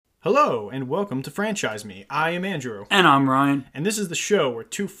Hello, and welcome to Franchise Me. I am Andrew. And I'm Ryan. And this is the show where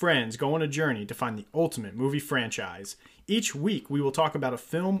two friends go on a journey to find the ultimate movie franchise. Each week, we will talk about a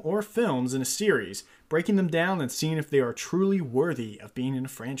film or films in a series, breaking them down and seeing if they are truly worthy of being in a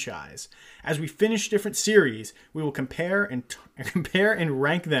franchise. As we finish different series, we will compare and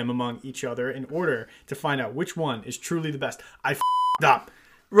rank them among each other in order to find out which one is truly the best. I f***ed up.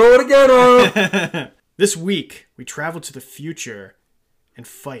 Roll it again, This week, we travel to the future and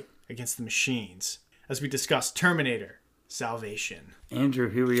fight against the machines as we discuss Terminator: Salvation. Andrew,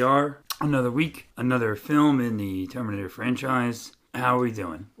 here we are. Another week, another film in the Terminator franchise. How are we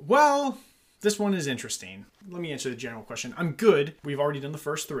doing? Well, this one is interesting. Let me answer the general question. I'm good. We've already done the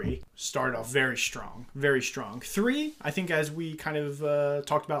first three. Started off very strong. Very strong. 3, I think as we kind of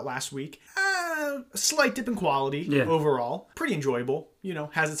talked about last week, a slight dip in quality overall. Pretty enjoyable. You know,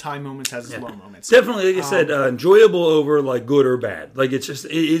 has its high moments, has its low moments. Definitely, like I said, enjoyable over like good or bad. Like it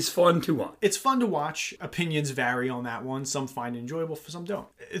is fun to watch. It's fun to watch. Opinions vary on that one. Some find it enjoyable, some don't.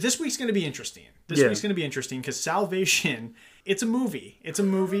 This week's going to be interesting. This week's going to be interesting because Salvation, it's a movie. It's a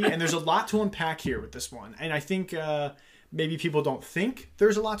movie, and there's a lot to unpack here with this one. And I think maybe people don't think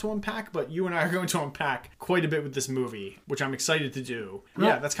there's a lot to unpack, but you and I are going to unpack quite a bit with this movie, which I'm excited to do.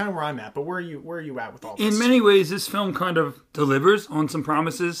 Yeah, that's kind of where I'm at. But where are you at with all this? In many ways, this film kind of delivers on some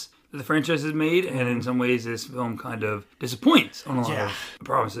promises that the franchise has made, and in some ways, this film kind of disappoints on a lot of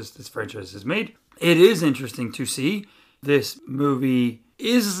promises this franchise has made. It is interesting to see. This movie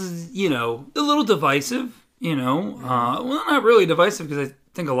is, a little divisive. Well, not really divisive because I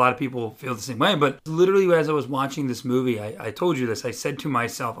think a lot of people feel the same way. But literally, as I was watching this movie, I told you this. I said to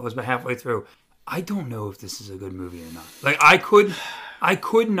myself, I was about halfway through, I don't know if this is a good movie or not. Like I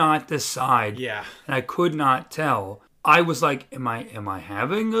could not decide. Yeah. And I could not tell. I was like, am I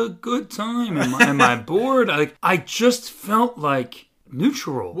having a good time? Am I bored? I just felt like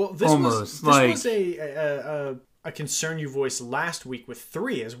neutral. Well, this was a concern you voiced last week with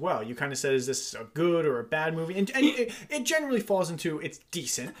 3 as well. You kind of said, is this a good or a bad movie? And it generally falls into it's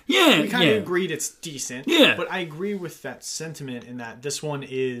decent. Yeah. We kind of agreed it's decent. Yeah. But I agree with that sentiment in that this one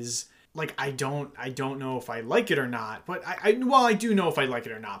is like, I don't know if I like it or not. But I do know if I like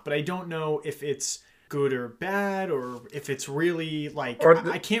it or not. But I don't know if it's good or bad or if it's really like,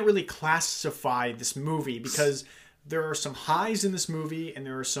 I can't really classify this movie because there are some highs in this movie and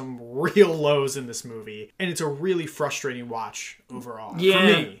there are some real lows in this movie. And it's a really frustrating watch overall for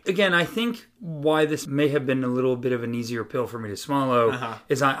me. Again, I think why this may have been a little bit of an easier pill for me to swallow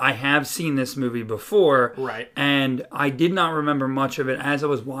is I have seen this movie before. Right. And I did not remember much of it as I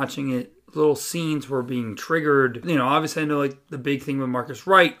was watching it. Little scenes were being triggered. Obviously I know like the big thing with Marcus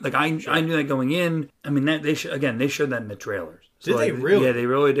Wright. Like I knew that going in. I mean, they showed that in the trailers. So did they really? Yeah, they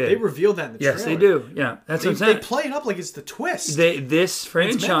really did. They revealed that in the trailer. Yes, they do. Yeah, that's what I'm saying. They play it up like it's the twist. This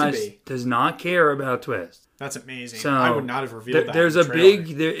franchise does not care about twists. That's amazing. So I would not have revealed that. There's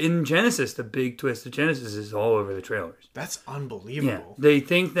in Genesis, the big twist of Genesis is all over the trailers. That's unbelievable. Yeah, they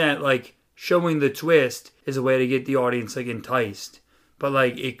think that like showing the twist is a way to get the audience like enticed, but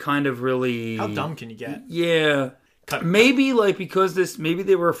like it kind of really. How dumb can you get? Yeah. Maybe like because maybe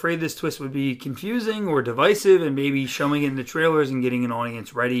they were afraid this twist would be confusing or divisive, and maybe showing it in the trailers and getting an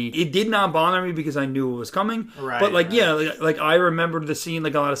audience ready. It did not bother me because I knew it was coming. Right. But like I remembered the scene,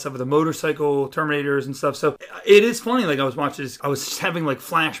 like a lot of stuff with the motorcycle Terminators and stuff. So it is funny. Like I was watching this, I was just having like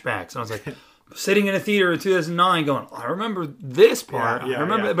flashbacks, and I was like. Sitting in a theater in 2009 going, I remember this part. I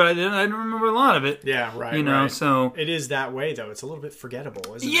remember, but I didn't remember a lot of it. Yeah, right. So. It is that way, though. It's a little bit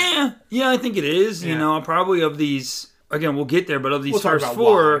forgettable, isn't it? Yeah, I think it is. Yeah. Probably of these, again, we'll get there, but of these first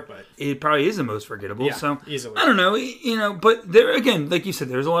 4, it probably is the most forgettable. Yeah, so, easily. I don't know, but there, again, like you said,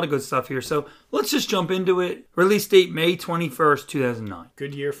 there's a lot of good stuff here. So let's just jump into it. Release date, May 21st, 2009.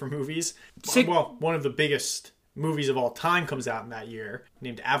 Good year for movies. Well, one of the biggest movies of all time comes out in that year,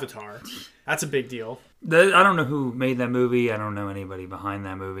 named Avatar. That's a big deal. I don't know who made that movie. I don't know anybody behind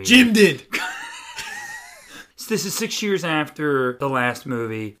that movie. Jim did! This is 6 years after the last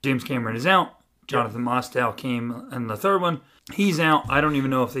movie. James Cameron is out. Jonathan Mostow came in the third one. He's out. I don't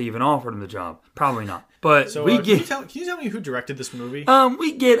even know if they even offered him the job. Probably not. But so, can you tell me who directed this movie?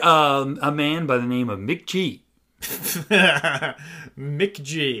 We get a man by the name of Mick G. Mick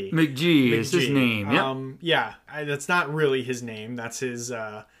G. Mick G is his name. Yep. That's not really his name. That's his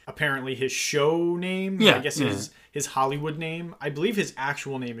apparently his show name. Yeah, I guess his Hollywood name. I believe his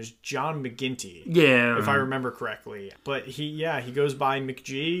actual name is John McGinty. Yeah, if I remember correctly. But he goes by Mick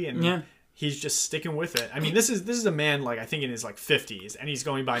G, and he's just sticking with it. I mean, this is a man like I think in his like 50s, and he's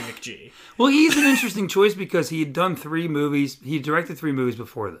going by Mick G. Well, he's an interesting choice because he had done 3 movies. He directed 3 movies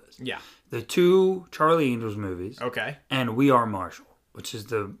before this. Yeah. The 2 Charlie Angels movies. Okay. And We Are Marshall. which is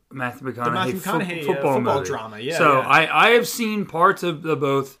the Matthew Matthew McConaughey, McConaughey football movie. drama. Yeah. So yeah. I have seen parts of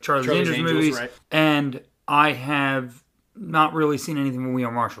both Charlie's Angels movies, right. and I have not really seen anything from We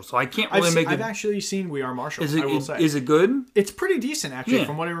Are Marshall. So I can't really I've actually seen We Are Marshall. I will say. Is it good? It's pretty decent, actually,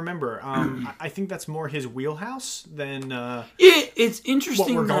 from what I remember. I think that's more his wheelhouse than it's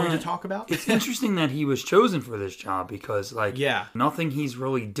interesting what we're going to talk about. It's interesting that he was chosen for this job because, nothing he's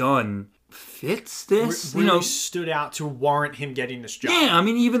really done fits this. Really stood out to warrant him getting this job. Yeah, I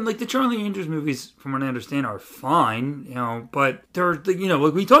mean, even like the Charlie Angels movies, from what I understand, are fine, but they're,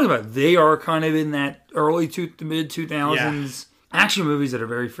 like we talked about, they are kind of in that early to mid 2000s action movies that are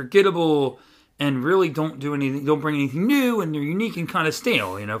very forgettable and really don't do anything, don't bring anything new, and they're unique and kind of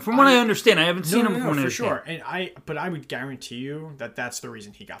stale. From what I understand, I haven't seen them for sure. But I would guarantee you that that's the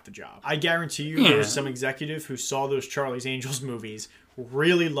reason he got the job. I guarantee you there was some executive who saw those Charlie's Angels movies,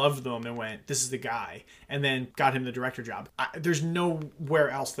 really loved them, and went, "This is the guy," and then got him the director job. There's nowhere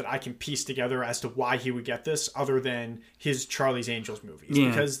else that I can piece together as to why he would get this other than his Charlie's Angels movies,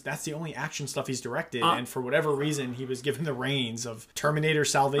 because that's the only action stuff he's directed, and for whatever reason, he was given the reins of Terminator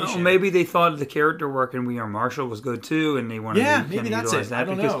Salvation. Oh, maybe they thought the character work in We Are Marshall was good too, and they wanted to maybe that's utilize it. that. I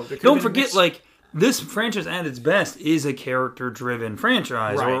don't know. Don't forget, this franchise at its best is a character-driven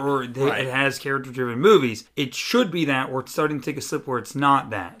franchise, it has character-driven movies. It should be that. We're starting to take a slip where it's not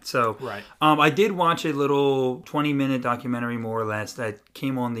that. So, I did watch a little 20-minute documentary, more or less, that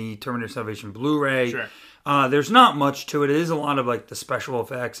came on the Terminator Salvation Blu-ray. Sure. There's not much to it. It is a lot of the special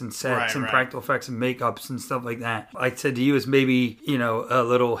effects and sets and practical effects and makeups and stuff like that. I said to you is maybe, a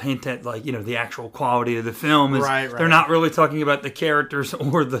little hint at the actual quality of the film. Is they're not really talking about the characters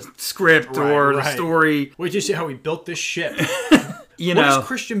or the script or the story. Wait, you see how we built this ship? What is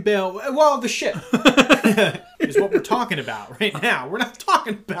Christian Bale? Well, the ship is what we're talking about right now. We're not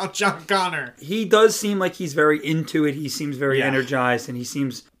talking about John Connor. He does seem like he's very into it. He seems very energized, and he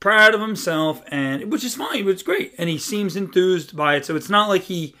seems proud of himself, which is fine. It's great, and he seems enthused by it. So it's not like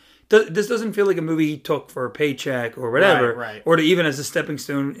this doesn't feel like a movie he took for a paycheck or whatever, or even as a stepping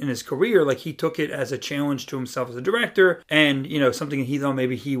stone in his career. Like, he took it as a challenge to himself as a director, and something he thought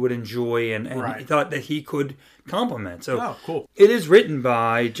maybe he would enjoy, and he thought that he could compliment. So cool. It is written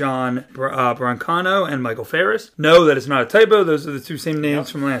by John Brancano and Michael Ferris. No, that is not a typo. Those are the two same names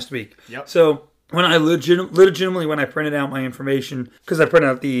from last week. So when I legitimately, when I printed out my information, because I printed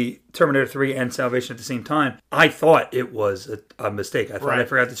out the Terminator 3 and Salvation at the same time, I thought it was a mistake. I thought I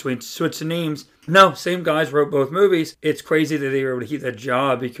forgot to switch the names. No, same guys wrote both movies. It's crazy that they were able to keep that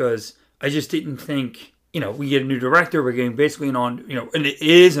job, because I just didn't think, we get a new director, we're getting basically and it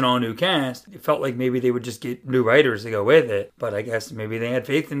is an all-new cast. It felt like maybe they would just get new writers to go with it. But I guess maybe they had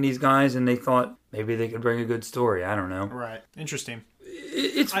faith in these guys, and they thought maybe they could bring a good story. I don't know. Right. Interesting.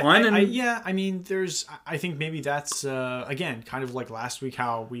 It's fine. I think maybe that's, again, kind of like last week,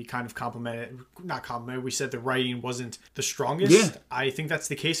 how we kind of we said the writing wasn't the strongest. Yeah. I think that's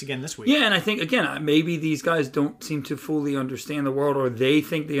the case again this week. Yeah, and I think, again, maybe these guys don't seem to fully understand the world, or they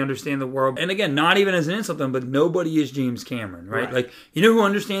think they understand the world. And again, not even as an insult to them, but nobody is James Cameron, right? Like, who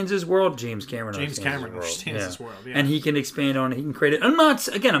understands his world? James Cameron understands his world. Yeah. And he can expand on it, he can create it. I'm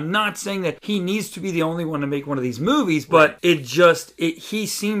not saying that he needs to be the only one to make one of these movies, but he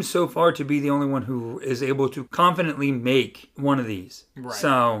seems so far to be the only one who is able to confidently make one of these. Right.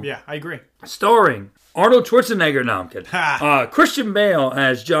 So, yeah, I agree. Starring Arnold Schwarzenegger, no, I'm kidding. Christian Bale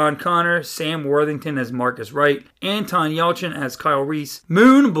as John Connor, Sam Worthington as Marcus Wright, Anton Yelchin as Kyle Reese,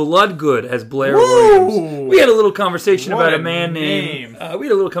 Moon Bloodgood as Blair Williams. We had a little conversation about a man named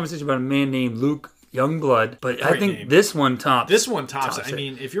Luke Youngblood, but I think this one tops. This one tops it. I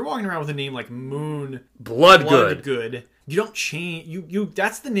mean, if you're walking around with a name like Moon Bloodgood, you don't change. You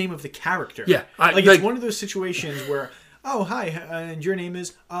that's the name of the character. Yeah, it's one of those situations where, oh hi, and your name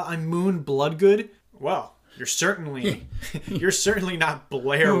is I'm Moon Bloodgood. Well, you're certainly not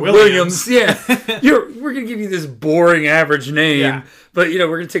Blair Williams. Yeah, we're gonna give you this boring average name, but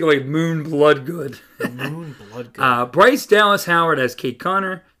we're gonna take away Moon Bloodgood. Moon Bloodgood. Bryce Dallas Howard as Kate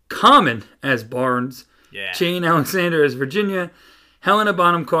Connor, Common as Barnes, Jane Alexander as Virginia, Helena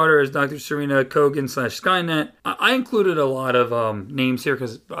Bonham Carter as Dr. Serena Kogan / Skynet. I included a lot of names here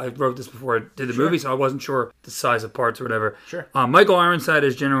because I wrote this before I did the movie, so I wasn't sure the size of parts or whatever. Sure. Michael Ironside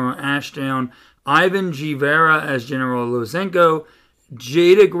as General Ashdown, Ivan G. Vera as General Lozenko,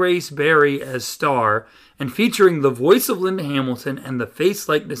 Jada Grace Berry as Star, and featuring the voice of Linda Hamilton and the face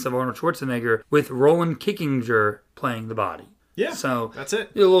likeness of Arnold Schwarzenegger, with Roland Kickinger playing the body. Yeah, so that's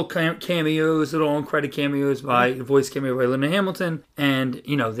it. Little cameos, little on-credit cameos by voice cameo by Linda Hamilton, and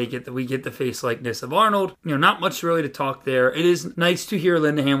we get the face likeness of Arnold. Not much really to talk there. It is nice to hear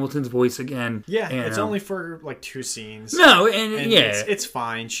Linda Hamilton's voice again. Yeah, it's only for like 2 scenes. No, and yeah, it's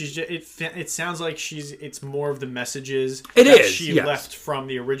fine. She's just, it sounds like it's more of the messages she left from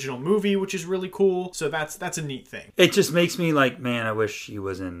the original movie, which is really cool. So that's a neat thing. It just makes me like, man, I wish she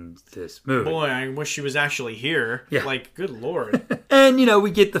was in this movie. Boy, I wish she was actually here. Yeah. Like, good lord. And,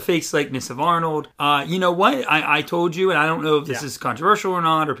 we get the face likeness of Arnold. You know what? I told you, and I don't know if this is controversial or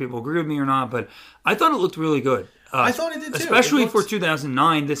not, or people agree with me or not, but I thought it looked really good. I thought it did too. Especially for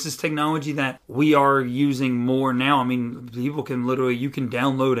 2009, this is technology that we are using more now. I mean, people can you can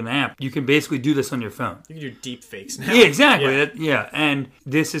download an app. You can basically do this on your phone. You can do deep fakes now. Yeah, exactly. Yeah. And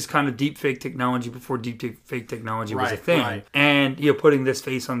this is kind of deep fake technology before deep fake technology was a thing. Right. And, putting this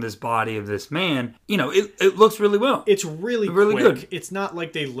face on this body of this man, it looks really well. It's really quick. Good. It's not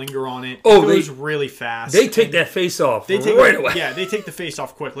like they linger on it. It goes really fast. They take that face off right away. Yeah, they take the face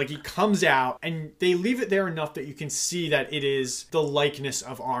off quick. Like, he comes out, and they leave it there enough that you can see that it is the likeness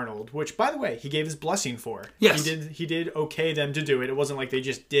of Arnold, which, by the way, he gave his blessing for. Yes. He did okay them to do it. It wasn't like they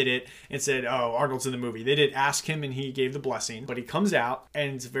just did it and said, oh, Arnold's in the movie. They did ask him, and he gave the blessing. But he comes out,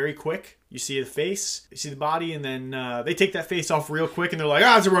 and it's very quick. You see the face, you see the body, and then they take that face off real quick, and they're like,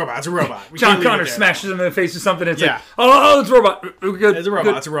 it's a robot, it's a robot. John Connor smashes him in the face with something, and it's like, oh, it's a robot. We're good. It's a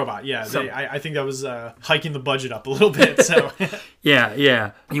robot, it's a robot. Yeah, I think that was hiking the budget up a little bit, so...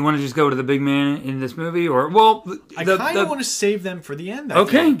 Yeah. You want to just go to the big man in this movie? Or, I kind of want to save them for the end, I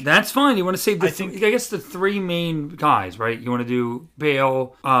think. That's fine. You want to save I guess the 3 main guys, right? You want to do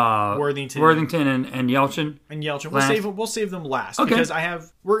Bale, Worthington and Yelchin? And Yelchin. We'll save them last. Okay.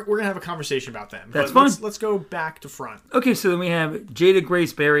 Because we're going to have a conversation about them. That's fine. Let's go back to front. Okay, so then we have Jada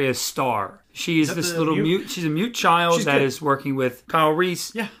Grace Berry as Star. She is this little mute. She's a mute child that is working with Kyle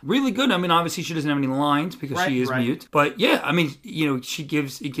Reese. Yeah, really good. I mean, obviously she doesn't have any lines because she is mute. But yeah, I mean, she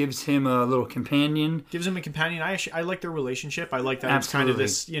gives him a little companion. Gives him a companion. I like their relationship. I like that. Absolutely.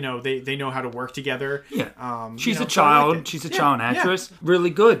 It's kind of this. They know how to work together. Yeah. She's a child. Like she's a child actress. Yeah. Really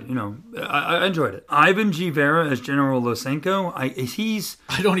good. I enjoyed it. Ivan G. Vera as General Losenko.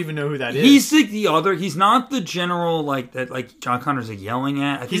 I don't even know who that is. He's like the other. He's not the general like that. Like John Connor's yelling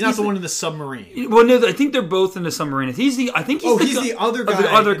at. He's not the one in the submarine. Well, no, I think they're both in the submarine. He's the other guy.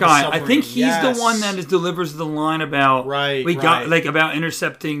 The other guy. I think he's the one that delivers the line about about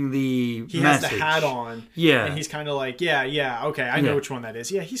intercepting the He message. has the hat on. Yeah, and he's kind of like, okay, I know which one that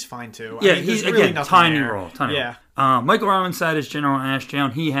is. Yeah, he's fine too. Yeah, he's really tiny role. Yeah. Michael Ironside is General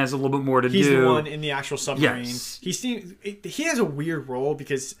Ashdown. He has a little bit more to do. He's the one in the actual submarine. Yes. He has a weird role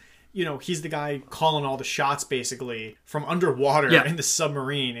because he's the guy calling all the shots basically from underwater in the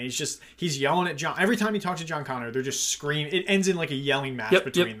submarine. And he's yelling at John. Every time he talks to John Connor, they're just screaming. It ends in like a yelling match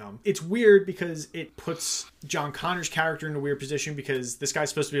between them. It's weird because it puts John Connor's character in a weird position because this guy's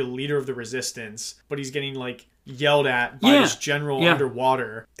supposed to be a leader of the resistance, but he's getting like yelled at by this general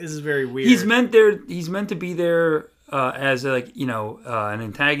underwater. This is very weird. He's meant to be there as an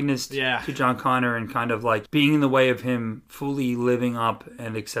antagonist to John Connor and kind of like being in the way of him fully living up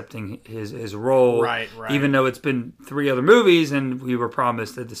and accepting his role. Right. Even though it's been 3 other movies and we were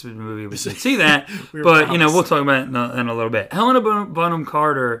promised that this was a movie we could see that. But we'll talk about it in a little bit. Helena Bonham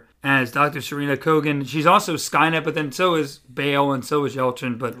Carter as Dr. Serena Kogan. She's also Skynet, but then so is Bale and so is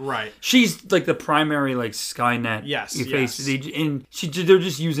Yelchin. But she's like the primary like Skynet. Yes. And they're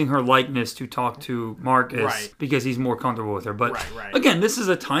just using her likeness to talk to Marcus because he's more comfortable with her. But again, this is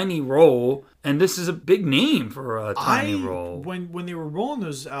a tiny role, and this is a big name for a tiny role. When they were rolling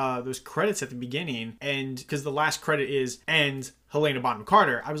those credits at the beginning, and because the last credit is and Helena Bonham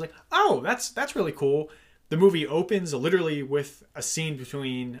Carter, I was like, oh, that's really cool. The movie opens literally with a scene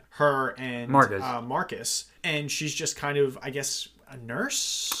between her and Marcus, and she's just kind of, I guess, a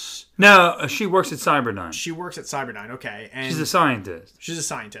nurse? No, she works at Cyberdyne. She works at Cyberdyne, okay. And she's a scientist. She's a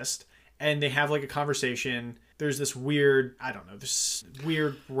scientist, and they have like a conversation. There's this weird, this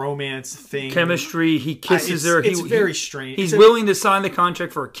weird romance thing. Chemistry. He kisses her. It's very strange. He's willing to sign the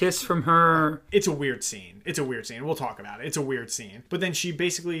contract for a kiss from her. It's a weird scene. We'll talk about it. It's a weird scene. But then she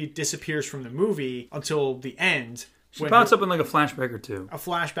basically disappears from the movie until the end. She pops up in like a flashback or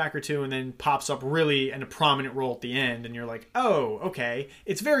two. And then pops up really in a prominent role at the end, and you're like, oh, okay.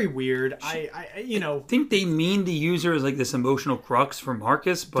 It's very weird. I think they mean to use her as like this emotional crux for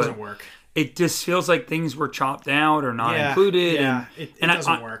Marcus, but doesn't work. It just feels like things were chopped out or not included. Yeah, it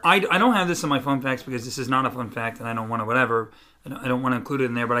doesn't work. I don't have this in my fun facts because this is not a fun fact and I don't want to I don't want to include it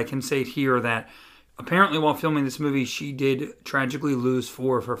in there, but I can say it here that apparently while filming this movie, she did tragically lose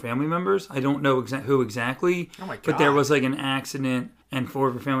 4 of her family members. I don't know who exactly. Oh my God. But there was like an accident and 4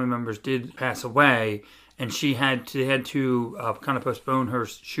 of her family members did pass away. And they had to kind of postpone her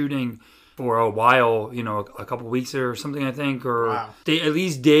shooting for a while, a couple weeks or something, I think, or wow. At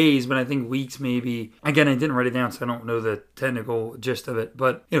least days, but I think weeks maybe. Again, I didn't write it down, so I don't know the technical gist of it.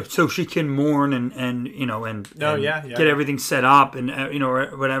 But so she can mourn and get everything set up and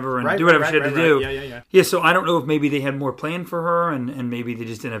or whatever and do whatever she had to do. Yeah. So I don't know if maybe they had more planned for her and maybe they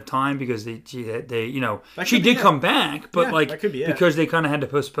just didn't have time because she did come back, but that could be because they kind of had to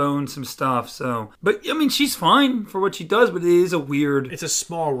postpone some stuff. So, but I mean, she's fine for what she does, but it is it's a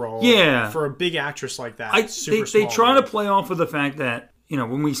small role. Yeah. For a big actress like that, they try to play off of the fact that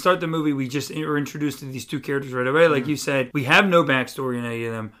when we start the movie, we just are introduced to these 2 characters right away. Like you said, we have no backstory in any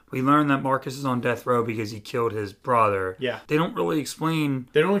of them. We learn that Marcus is on death row because he killed his brother. Yeah. They don't really explain.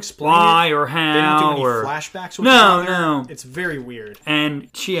 Why or how. They don't do any flashbacks. With no. It's very weird. And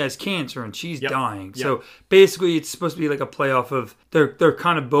she has cancer and she's dying. Yep. So basically, it's supposed to be like a playoff of they're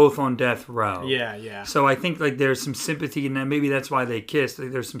kind of both on death row. Yeah. So I think like there's some sympathy, and maybe that's why they kissed.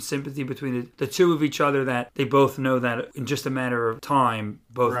 Like, there's some sympathy between the 2 of each other that they both know that in just a matter of time,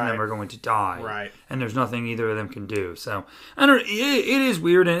 both of them are going to die. Right. And there's nothing either of them can do. So I don't. It is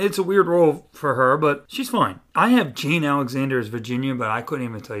weird, and it's a weird role for her, but she's fine. I have Jane Alexander as Virginia, but I couldn't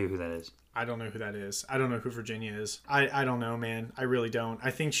even tell you who that is. I don't know who that is. I don't know who Virginia is. I don't know, man. I really don't.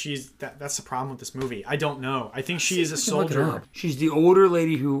 I think she's... That's the problem with this movie. I don't know. I think she is a soldier. She's the older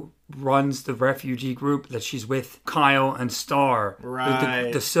lady who runs the refugee group that she's with Kyle and Star.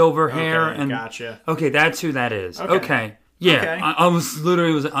 Right. The silver hair. Okay, and gotcha. Okay, that's who that is. Okay. Yeah, okay. I was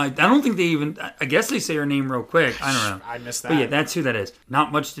literally... I don't think they even... I guess they say her name real quick. I don't know. I missed that. But yeah, that's who that is.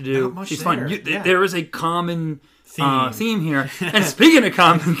 Not much to do. She's fine. There is a common... theme here. And speaking of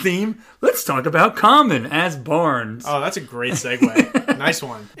common theme, let's talk about Common as Barnes. Oh, that's a great segue. Nice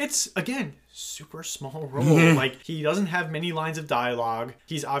one. It's, again, super small role. Like, he doesn't have many lines of dialogue.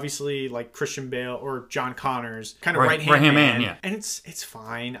 He's obviously like Christian Bale or John Connor's kind of right-hand man. Yeah. And it's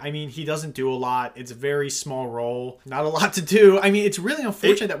fine. I mean, he doesn't do a lot. It's a very small role. Not a lot to do. I mean, it's really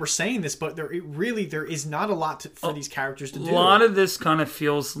unfortunate that we're saying this, but there is not a lot for these characters to do. A lot of this kind of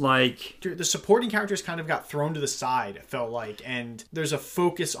feels like... The supporting characters kind of got thrown to the side, it felt like. And there's a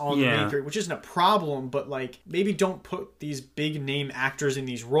focus on the main character, which isn't a problem, but like, maybe don't put these big name actors in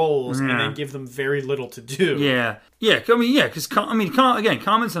these roles and then give them very little to do. Yeah. I mean, because again,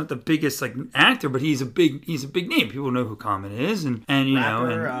 Common's not the biggest like actor, but he's a big name. People know who Common is, and you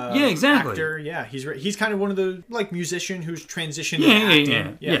Rapper, know, and exactly. Actor, he's kind of one of the like musician who's transitioned to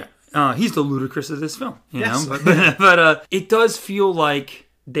acting. Yeah. He's the Ludacris of this film, you know. But it does feel like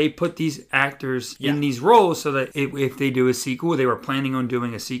they put these actors in these roles so that if they do a sequel, they were planning on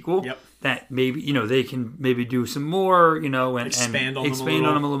doing a sequel. Yep. That maybe, they can maybe do some more, and expand on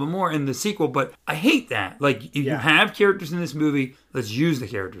them a little bit more in the sequel. But I hate that. Like, you have characters in this movie, let's use the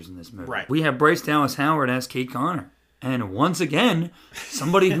characters in this movie. Right. We have Bryce Dallas Howard as Kate Connor. And once again,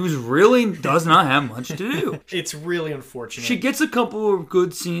 somebody who's really does not have much to do. It's really unfortunate. She gets a couple of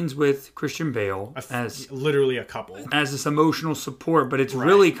good scenes with Christian Bale. Literally a couple. As this emotional support, but it's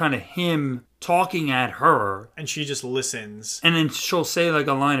really kind of him talking at her. And she just listens. And then she'll say like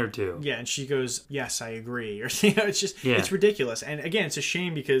a line or two. Yeah, and she goes, yes, I agree. Or, it's just, it's ridiculous. And again, it's a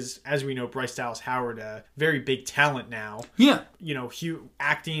shame because, as we know, Bryce Dallas Howard, a very big talent now. Yeah.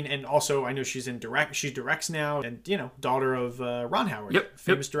 Acting, and also I know she directs now, and, daughter of Ron Howard.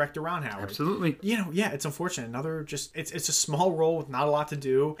 Famous director Ron Howard. Absolutely. It's unfortunate. It's a small role with not a lot to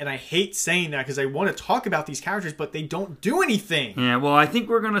do. And I hate saying that because I want to talk about these characters, but they don't do anything. Yeah, well, I think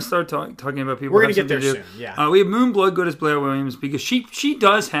we're going to start talking about people. We're going to get there soon, yeah. We have Moon Bloodgood as Blair Williams because she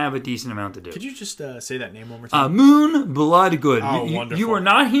does have a decent amount to do. Could you just say that name one more time? Moon Bloodgood. Oh, wonderful. You are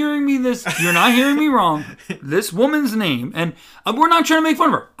not hearing me you're not hearing me wrong. This woman's name, and we're not trying to make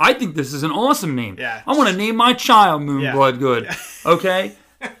fun of her. I think this is an awesome name. Yeah. I want to name my child Moon Bloodgood. Okay?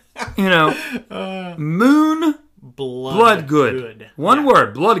 Moon Bloodgood. One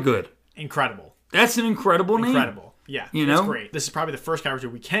word, Bloodgood. Incredible. That's an incredible name. Incredible. Yeah, that's great. This is probably the first character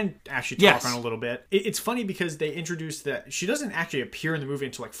we can actually talk on a little bit. It's funny because they introduced that she doesn't actually appear in the movie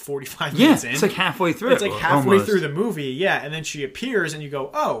until like 45 minutes in. It's like halfway through. It's like halfway through the movie, and then she appears and you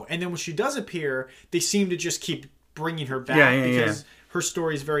go, oh. And then when she does appear, they seem to just keep bringing her back because her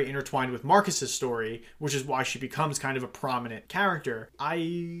story is very intertwined with Marcus's story, which is why she becomes kind of a prominent character.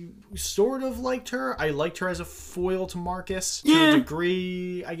 I sort of liked her. I liked her as a foil to Marcus to a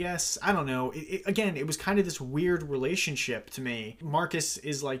degree, I guess. I don't know. Again, it was kind of this weird relationship to me. Marcus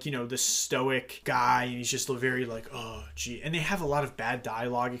is like, you know, the stoic guy, and he's just very like, oh, gee. And they have a lot of bad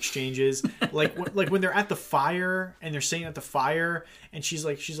dialogue exchanges. like when they're at the fire and they're sitting at the fire, and she's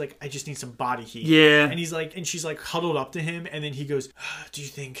like, I just need some body heat. Yeah. And he's like, and she's like huddled up to him, and then he goes, do you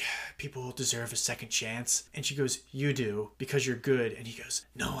think people deserve a second chance? And she goes, you do, because you're good. And he goes,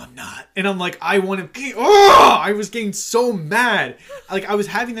 no, I'm not. And I'm like, I want to, I was getting so mad. Like, I was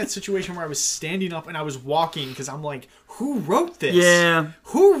having that situation where I was standing up and I was walking because I'm like, who wrote this? Yeah.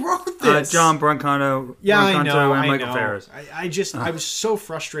 Who wrote this? John Brancato. Yeah, Brancato I know. and I Michael know. Ferris. I was so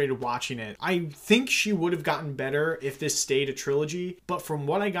frustrated watching it. I think she would have gotten better if this stayed a trilogy, but from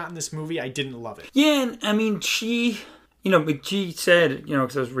what I got in this movie, I didn't love it. Yeah, and I mean, she, you know, McGee said, you know,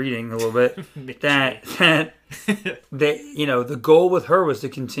 because I was reading a little bit, that you know, the goal with her was to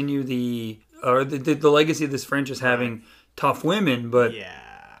continue the legacy of this franchise having tough women, but yeah,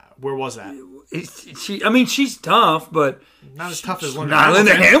 where was that? She's tough, but not as tough as Linda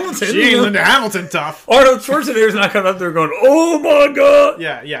Hamilton. She ain't Linda Hamilton tough. Arnold Schwarzenegger's not coming up there going, oh my god.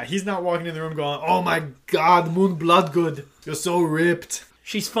 Yeah. He's not walking in the room going, oh my god, Moon Bloodgood, you're so ripped.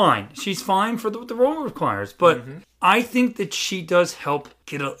 She's fine. She's fine for the role requires, but I think that she does help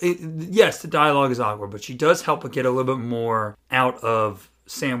get yes, the dialogue is awkward, but she does help get a little bit more out of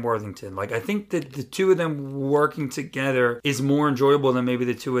Sam Worthington. Like, I think that the two of them working together is more enjoyable than maybe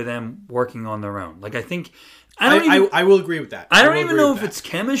the two of them working on their own. Like, I think I will agree with that. I don't even know if it's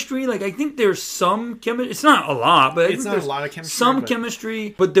chemistry. Like, I think there's some chemistry. It's not a lot, but it's not a lot of chemistry. Some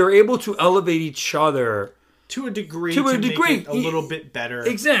chemistry, but they're able to elevate each other to a degree to make it a little bit better.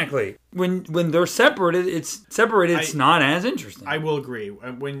 Exactly. When they're separated, it's not as interesting. I will agree.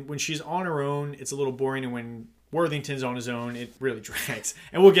 When she's on her own, it's a little boring, and when Worthington's on his own, it really drags.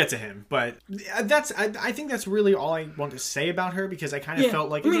 And we'll get to him. But I think that's really all I want to say about her, because I kind of felt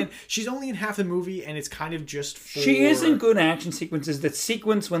like, again, she's only in half the movie, and it's kind of just for... She is in good action sequences. That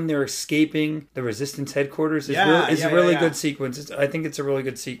sequence when they're escaping the Resistance headquarters is a really good sequence. I think it's a really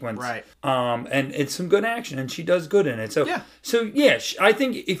good sequence. Right. And it's some good action, and she does good in it. So, I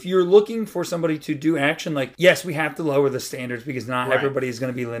think if you're looking for somebody to do action, like, yes, we have to lower the standards, because not everybody is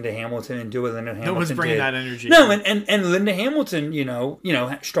going to be Linda Hamilton and do what Linda Hamilton did. No one's bringing that energy. No, and Linda Hamilton, you know,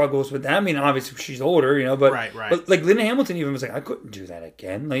 struggles with that. I mean, obviously she's older, you know, but but like Linda Hamilton even was like, I couldn't do that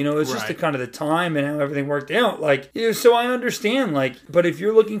again. Like, you know, it's just the kind of the time and how everything worked out. Like, you know, so I understand. Like, but if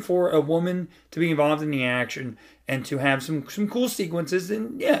you're looking for a woman to be involved in the action and to have some cool sequences,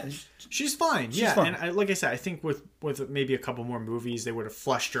 then she's fine. She's fine. And like I said, I think with maybe a couple more movies, they would have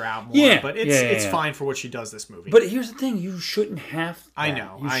fleshed her out more. Yeah, but it's fine for what she does this movie. But here's the thing: you shouldn't have. I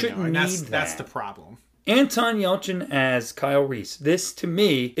know. And that's the problem. Anton Yelchin as Kyle Reese. This, to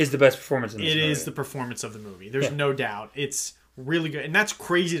me, is the best performance in this movie. It is the performance of the movie. There's no doubt. It's really good. And that's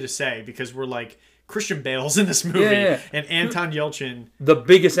crazy to say, because we're like, Christian Bale's in this movie. And Anton Yelchin... The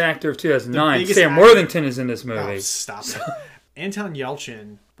biggest actor of 2009. Sam Worthington is in this movie. Oh, stop it. Anton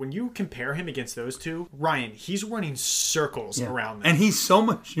Yelchin, when you compare him against those two, Ryan, he's running circles around them. And he's so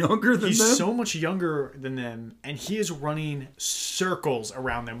much younger than them. He's so much younger than them, and he is running circles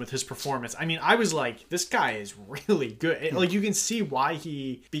around them with his performance. I mean, I was like, this guy is really good. Like, you can see why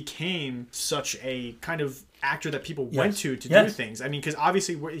he became such a kind of actor that people went to do things. I mean, because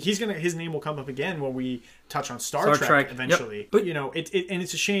obviously his name will come up again when we touch on Star Trek eventually. Yep. But you know, and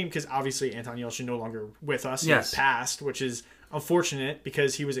it's a shame, because obviously Anton Yelchin no longer with us. He's passed, which is unfortunate,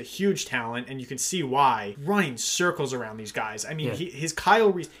 because he was a huge talent, and you can see why. Running circles around these guys. I mean, his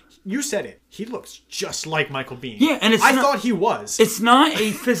Kyle Reese, you said it. He looks just like Michael Biehn. Yeah, and I thought he was. It's not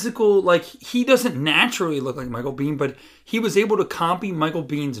a physical, like, he doesn't naturally look like Michael Biehn, but he was able to copy Michael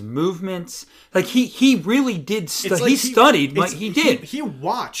Bihn's movements. Like, he really did. He studied. Like, he did. He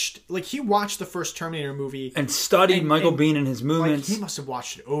watched the first Terminator movie and studied Michael Biehn and his movements. Like, he must have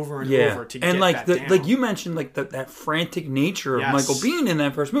watched it over and over to get like that down. Like you mentioned, like that frantic nature of Michael Biehn in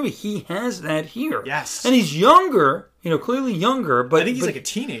that first movie. He has that here. Yes, and he's younger. You know, clearly younger, but... I think he's like a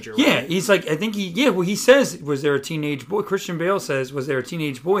teenager, right? Yeah, he's like, I think he says, was there a teenage boy? Christian Bale says, was there a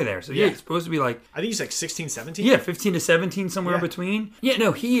teenage boy there? So he's supposed to be like... I think he's like 16, 17? Yeah, 15 to 17, somewhere in between. Yeah,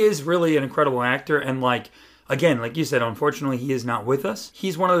 no, he is really an incredible actor, and like again, like you said, unfortunately, he is not with us.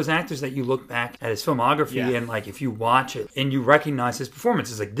 He's one of those actors that you look back at his filmography and like if you watch it and you recognize his performance,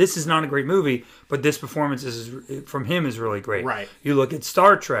 it's like, this is not a great movie, but this performance from him is really great. Right. You look at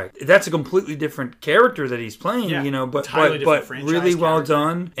Star Trek, that's a completely different character that he's playing, but really well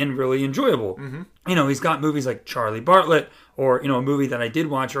done and really enjoyable. He's got movies like Charlie Bartlett, or a movie that I did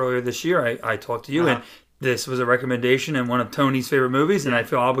watch earlier this year. I talked to you and this was a recommendation and one of Tony's favorite movies, and I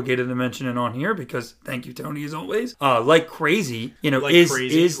feel obligated to mention it on here because thank you, Tony, as always. Like Crazy, Anton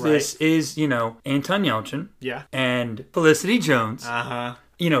Yelchin and Felicity Jones.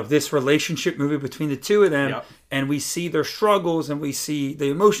 This relationship movie between the two of them, and we see their struggles and we see the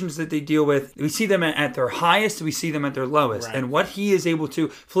emotions that they deal with. We see them at their highest, we see them at their lowest. And what he is able to,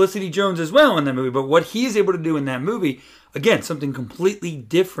 Felicity Jones as well in that movie, but what he is able to do in that movie, again, something completely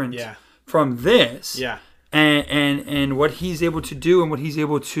different from this. And what he's able to do and what he's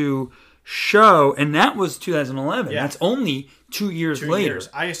able to show, and that was 2011. That's only 2 years later.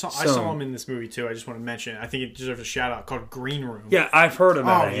 I saw him in this movie too. I just want to mention it. I think it deserves a shout out, called Green Room. Yeah, I've heard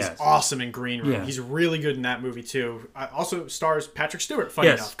about it. He's awesome in Green Room. He's really good in that movie too. Also stars Patrick Stewart, funny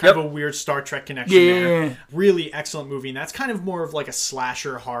enough. Kind of a weird Star Trek connection there. Really excellent movie, and that's kind of more of like a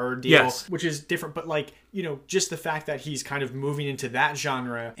slasher horror deal, which is different, but like, just the fact that he's kind of moving into that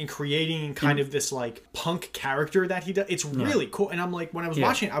genre and creating kind of this like punk character that he does, it's really cool. And I'm like, when I was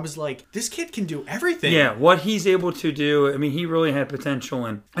watching it, I was like, this kid can do everything. Yeah, what he's able to do, I mean, he really had potential,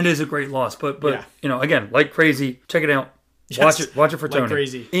 and it is a great loss. But again, like Crazy, check it out. Watch it for Tony. Like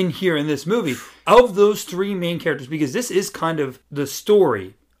Crazy. In this movie, of those three main characters, because this is kind of the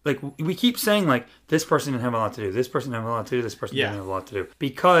story. Like, we keep saying, like, this person didn't have a lot to do, this person didn't have a lot to do, this person didn't have a lot to do.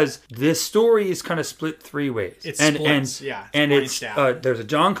 Because this story is kind of split three ways. It splits, and there's a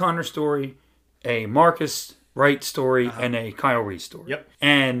John Connor story, a Marcus Wright story, and a Kyle Reese story.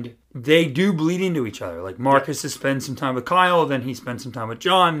 And they do bleed into each other. Like, Marcus has spent some time with Kyle, then he spends some time with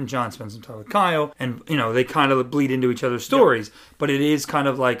John, and John spends some time with Kyle. And, they kind of bleed into each other's stories. But it is kind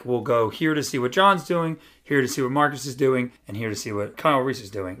of like, we'll go here to see what John's doing, here to see what Marcus is doing, and here to see what Kyle Reese is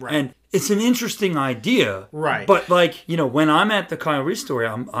doing. And it's an interesting idea. But like, when I'm at the Kyle Reese story,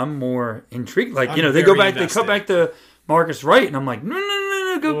 I'm more intrigued. Like, they cut back to Marcus Wright, and I'm like,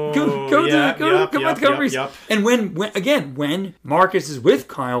 no, go back to Kyle Reese. And when Marcus is with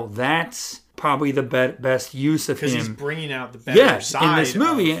Kyle, that's probably the best use of him. Because he's bringing out the better side in this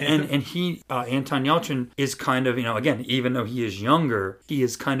movie. And he, Anton Yelchin, is kind of, again, even though he is younger, he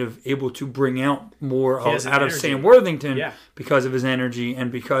is kind of able to bring out more out of Sam Worthington because of his energy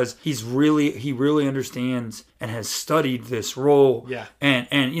and because he really understands and has studied this role. And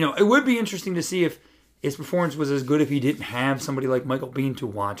it would be interesting to see if his performance was as good if he didn't have somebody like Michael Biehn to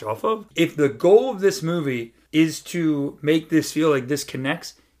watch off of. If the goal of this movie is to make this feel like this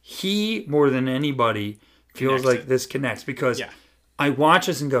connects, he, more than anybody, feels like this connects because I watch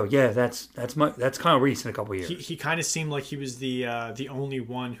this and go, that's Kyle Reese in a couple of years. He kind of seemed like he was the only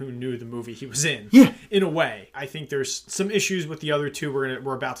one who knew the movie he was in. In a way, I think there's some issues with the other two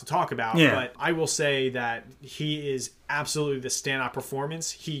we're about to talk about. But I will say that he is absolutely the standout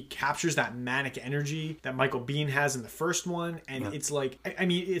performance. He captures that manic energy that Michael Biehn has in the first one, and it's like, I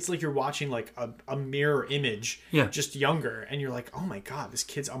mean, it's like you're watching like a mirror image, just younger, and you're like, oh my god, this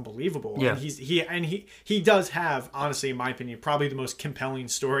kid's unbelievable. And he does have, honestly, in my opinion, probably the most compelling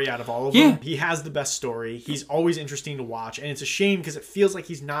story out of all of them. He has the best story. He's always interesting to watch, and it's a shame because it feels like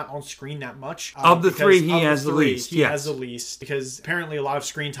he's not on screen that much. Of the three, he has the least. He has the least because apparently a lot of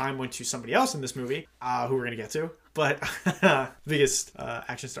screen time went to somebody else in this movie, who we're gonna get to. But biggest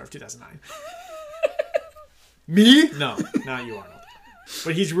action star of 2009. Me? No, not you, Arnold.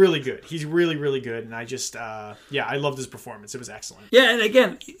 But he's really good. He's really, really good. And I just, I loved his performance. It was excellent. Yeah, and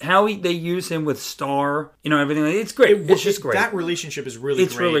again, how they use him with Star, everything. It's great. It's just great. That relationship is really great.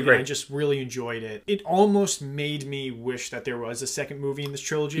 It's really great. I just really enjoyed it. It almost made me wish that there was a second movie in this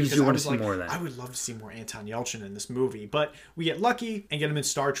trilogy. Because I was like, I would love to see more Anton Yelchin in this movie. But we get lucky and get him in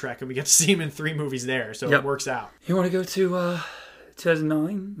Star Trek, and we get to see him in 3 movies there. So it works out. You want to go to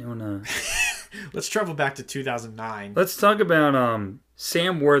 2009? You want to... Let's travel back to 2009. Let's talk about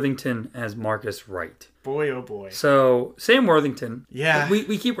Sam Worthington as Marcus Wright. Boy, oh boy. So, Sam Worthington. Yeah.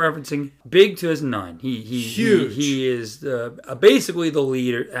 We keep referencing big 2009. Huge. He is basically the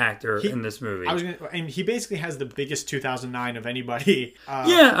lead actor in this movie. And he basically has the biggest 2009 of anybody.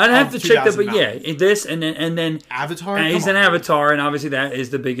 I'd have to check that, but this and then Avatar. He's an Avatar, and obviously that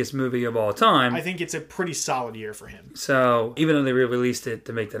is the biggest movie of all time. I think it's a pretty solid year for him. So, even though they re-released it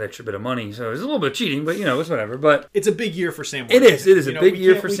to make that extra bit of money, so it was a little bit cheating, but it's whatever. But it's a big year for Sam Worthington. It is a big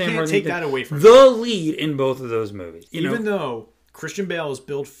year for Sam Worthington. We can't take that away from him. The lead in both of those movies. Even though Christian Bale is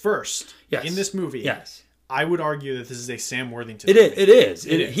billed first in this movie. Yes. I would argue that this is a Sam Worthington movie. It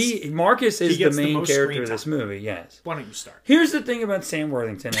is. Marcus is the main character of this movie, yes. Why don't you start? Here's the thing about Sam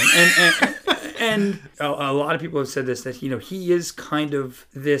Worthington, and a lot of people have said this, that, he is kind of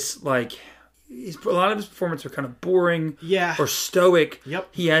this, like... a lot of his performances are kind of boring or stoic. Yep.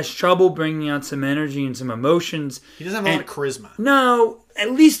 He has trouble bringing out some energy and some emotions. He doesn't have a lot of charisma. No,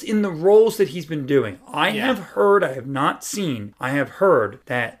 at least in the roles that he's been doing. I have heard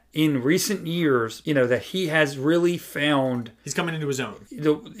that in recent years, that he has really found... He's coming into his own.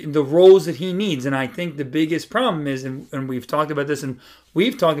 The roles that he needs. And I think the biggest problem is, and we've talked about this, and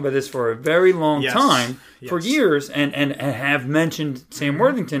we've talked about this for a very long time, for years, and have mentioned Sam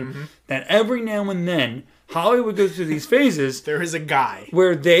Worthington, that every now and then, Hollywood goes through these phases. There is a guy.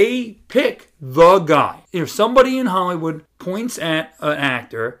 Where they pick the guy. If somebody in Hollywood points at an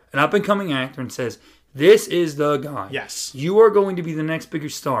actor, an up-and-coming actor, and says... This is the guy. Yes. You are going to be the next bigger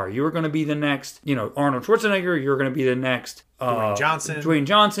star. You are going to be the next, Arnold Schwarzenegger. You're going to be the next... Dwayne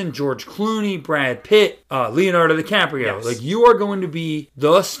Johnson, George Clooney, Brad Pitt, Leonardo DiCaprio. Yes. Like, you are going to be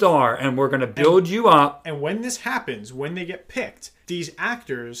the star, and we're going to build you up. And when this happens, when they get picked, these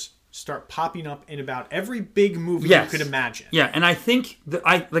actors... start popping up in about every big movie you could imagine. Yeah, and I think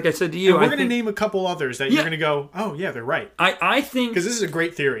like I said to you, and we're going to name a couple others that you're going to go, oh yeah, they're right. I think because this is a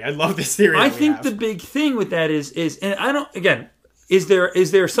great theory. I love this theory. I think the big thing with that is, and I don't again. Is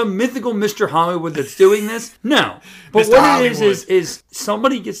there some mythical Mr. Hollywood that's doing this? No, but Mr. what Hollywood. it is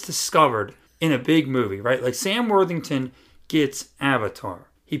somebody gets discovered in a big movie, right? Like Sam Worthington gets Avatar.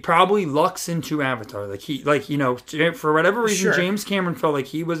 He probably lucks into Avatar. For whatever reason, James Cameron felt like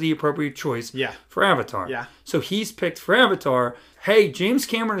he was the appropriate choice for Avatar. Yeah. So he's picked for Avatar. Hey, James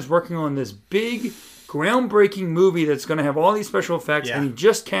Cameron is working on this big, groundbreaking movie that's going to have all these special effects, and he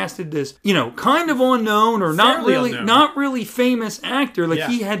just casted this, kind of unknown or not really famous actor. Like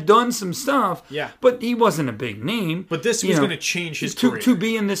he had done some stuff, but he wasn't a big name. But this was going to change his career. To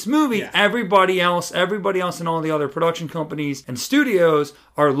be in this movie. Yeah. Everybody else in all the other production companies and studios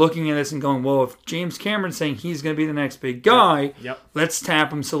are looking at this and going, well, if James Cameron's saying he's going to be the next big guy, let's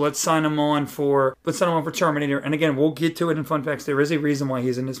tap him. So let's sign him on for Terminator. And again, we'll get to it in fun facts. There is a reason why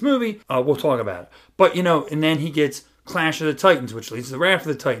he's in this movie. We'll talk about it. But, and then he gets Clash of the Titans, which leads to the Wrath of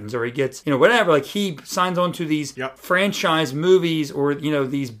the Titans, or he gets, whatever. Like, he signs on to these franchise movies or,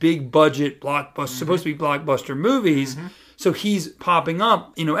 these big budget supposed to be blockbuster movies. Mm-hmm. So he's popping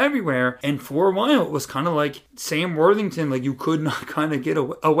up, everywhere. And for a while, it was kind of like Sam Worthington, like you could not kind of get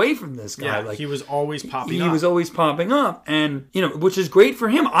away from this guy. Yeah, like he was always popping up. He was always popping up. And, which is great for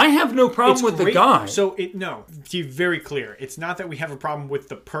him. I have no problem with the guy. So, to be very clear, it's not that we have a problem with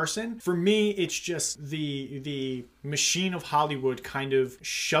the person. For me, it's just the machine of Hollywood kind of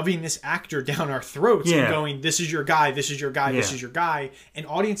shoving this actor down our throats and going, this is your guy, this is your guy, this is your guy. And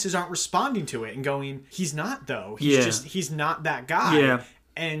audiences aren't responding to it and going, he's not though. He's not that guy. Yeah.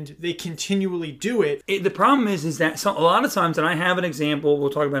 And they continually do it. The problem is that a lot of times, and I have an example we'll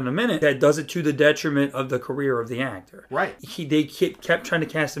talk about in a minute, that does it to the detriment of the career of the actor. Right. They kept trying to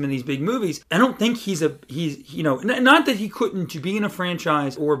cast him in these big movies. I don't think he's not that he couldn't be in a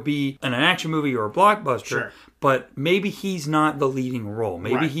franchise or be in an action movie or a blockbuster. Sure. But maybe he's not the leading role.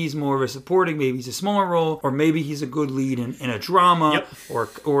 Maybe he's more of a supporting. Maybe he's a smaller role, or maybe he's a good lead in a drama, or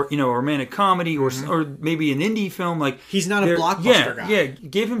a romantic comedy, or maybe an indie film. Like he's not a blockbuster guy. Yeah,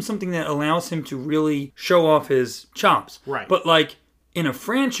 give him something that allows him to really show off his chops. Right. But like in a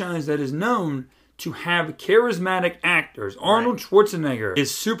franchise that is known to have charismatic actors. Arnold Schwarzenegger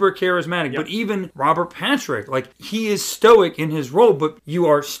is super charismatic, but even Robert Patrick, like he is stoic in his role, but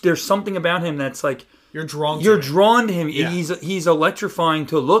there's something about him that's like. You're drawn to him. Yeah. He's electrifying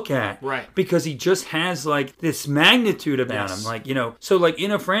to look at. Right. Because he just has like this magnitude about him. Like, so like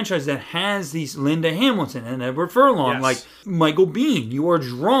in a franchise that has these Linda Hamilton and Edward Furlong, like Michael Biehn, you are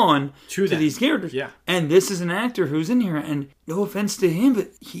drawn to these characters. Yeah. And this is an actor who's in here, and no offense to him, but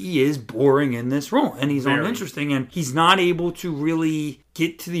he is boring in this role. And he's uninteresting, and he's not able to really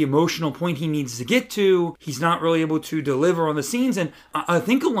get to the emotional point he needs to get to. He's not really able to deliver on the scenes, and I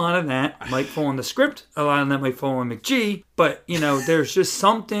think a lot of that might fall on the script. A lot of that might fall on McG, but, there's just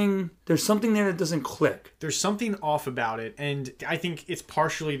something there that doesn't click. There's something off about it, and I think it's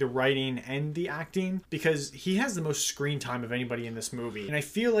partially the writing and the acting, because he has the most screen time of anybody in this movie. And I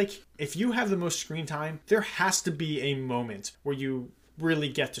feel like if you have the most screen time, there has to be a moment where you really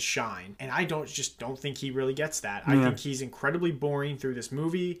get to shine, and I don't think he really gets that. I think he's incredibly boring through this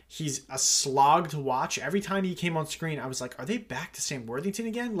movie. He's a slog to watch. Every time he came on screen, I was like, are they back to Sam Worthington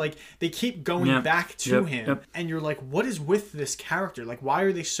again? Like, they keep going back to him, and you're like, what is with this character? Like, why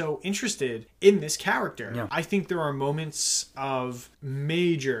are they so interested in this character? I think there are moments of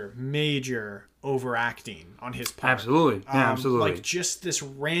major overacting on his part. Absolutely. Yeah, absolutely. Like just this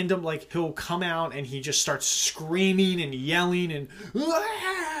random, like he'll come out and he just starts screaming and yelling and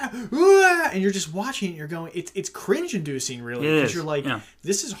and you're just watching it and you're going, it's cringe inducing really. Because you're like,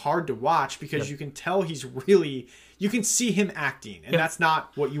 this is hard to watch because you can tell he's really, you can see him acting and that's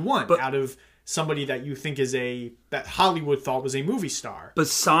not what you want out of somebody that you think is that Hollywood thought was a movie star.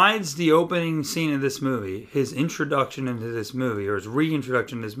 Besides the opening scene of this movie, his introduction into this movie, or his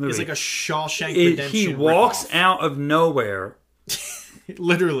reintroduction to this movie, it's like a Shawshank Redemption. He walks out of nowhere,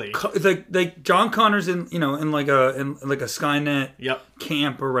 literally. Like John Connor's in like a Skynet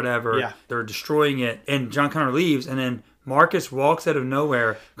camp or whatever. Yeah. They're destroying it, and John Connor leaves, and then Marcus walks out of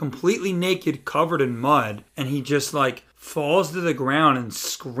nowhere, completely naked, covered in mud, and he just like falls to the ground and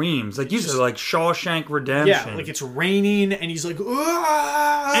screams. Like you said, like Shawshank Redemption. Yeah, like it's raining and he's like,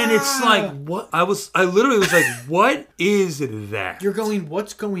 "Aah!" And it's like, what? I literally was like, what is that? You're going,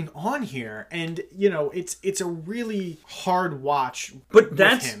 what's going on here? And, it's a really hard watch. But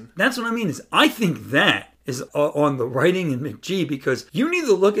that's what I mean is I think that is on the writing in McG, because you need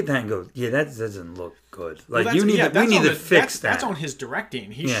to look at that and go, yeah, that doesn't look good. Like we need to fix that. That's on his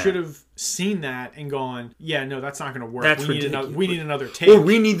directing. He should have seen that and gone, yeah, no, that's not going to work. We need another take. Or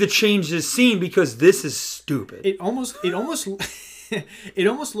we need to change this scene because this is stupid. It almost it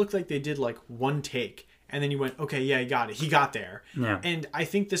almost looked like they did like one take. And then you went, okay, yeah, he got it. He got there. Yeah. And I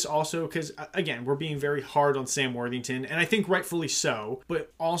think this also, because, again, we're being very hard on Sam Worthington, and I think rightfully so,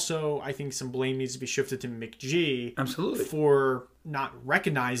 but also I think some blame needs to be shifted to McG. Absolutely. For not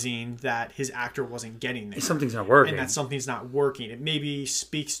recognizing that his actor wasn't getting there. Something's not working. And that something's not working. It maybe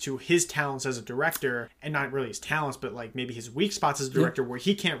speaks to his talents as a director, and not really his talents, but like maybe his weak spots as a director, where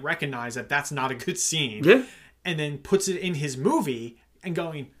he can't recognize that that's not a good scene. Yeah. And then puts it in his movie and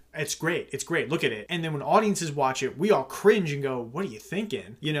going, it's great. Look at it. And then when audiences watch it, we all cringe and go, what are you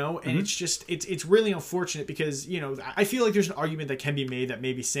thinking? And it's just, it's really unfortunate because, I feel like there's an argument that can be made that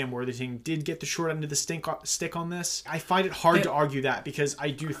maybe Sam Worthington did get the short end of the stick on this. I find it hard to argue that because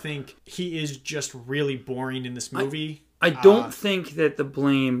I do think he is just really boring in this movie. I don't think that the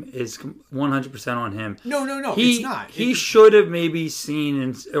blame is 100% on him. No, it's not. He should have maybe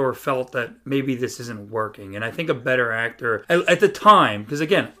seen or felt that maybe this isn't working. And I think a better actor, at the time, because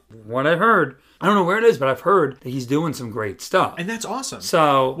again, what I heard, I don't know where it is, but I've heard that he's doing some great stuff. And that's awesome.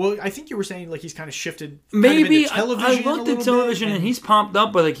 So, well, I think you were saying like he's kind of shifted maybe kind of into television. I looked at television and he's popped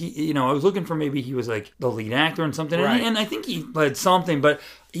up, but like I was looking for maybe he was like the lead actor in something. Right. And I think he led something, but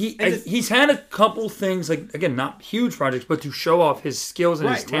he's had a couple things, like, again, not huge projects, but to show off his skills and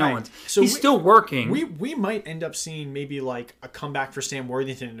his talents. Right. So he's still working. We might end up seeing maybe like a comeback for Sam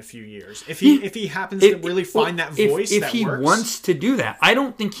Worthington in a few years. If he happens to really find that voice if he wants to do that. I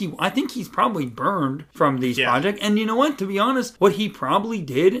think he's probably burned from these projects. And you know what? To be honest, what he probably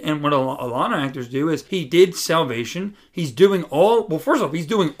did, and what a lot of actors do, is he did Salvation. He's doing first off, he's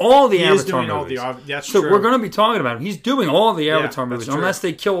doing all the Avatar movies. That's so true. We're going to be talking about him. He's doing all the Avatar movies, unless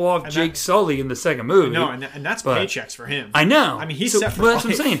they kill off Jake Sully in the second movie. No, and that's paychecks for him. I know. I mean, he's set for that's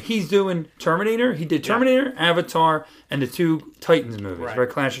what I'm saying. He's doing Terminator. He did Terminator, Avatar, and the 2 Titans movies, right?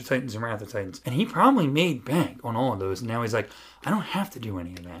 Clash of Titans and Wrath of Titans. And he probably made bank on all of those. And now he's like, I don't have to do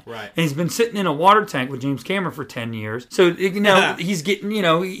any of that. Right. And he's been sitting in a water tank with James Cameron for 10 years. So he's getting,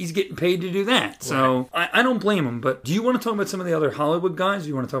 he's getting paid to do that. So I don't blame him. But do you want to talk about some of the other Hollywood guys? Or do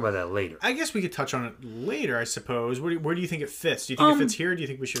you want to talk about that later? I guess we could touch on it later, I suppose. Where do you think it fits? Do you think it fits here? Or do you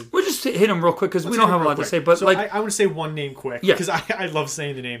think we should? We'll just hit him real quick because we don't have a lot to say. But so I want to say one name quick because I love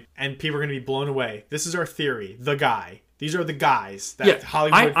saying the name and people are going to be blown away. This is our theory. The guy. These are the guys that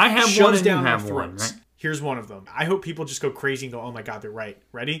Hollywood I have shoves one and down you have our one, throats. right? Here's one of them. I hope people just go crazy and go, oh my God, they're right.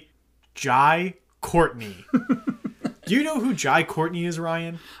 Ready? Jai Courtney. Do you know who Jai Courtney is,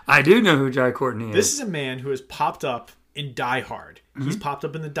 Ryan? I do know who Jai Courtney is. This is a man who has popped up in Die Hard. Mm-hmm. He's popped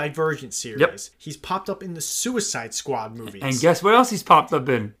up in the Divergent series. Yep. He's popped up in the Suicide Squad movies. And guess what else he's popped up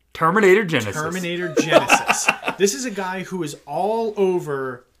in? Terminator Genesis. This is a guy who is all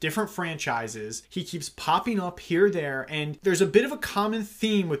over different franchises. He keeps popping up here, there, and there's a bit of a common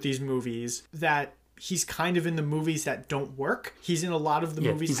theme with these movies that he's kind of in the movies that don't work. He's in a lot of the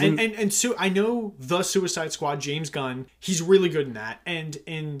movies. And so I know the Suicide Squad, James Gunn, he's really good in that. And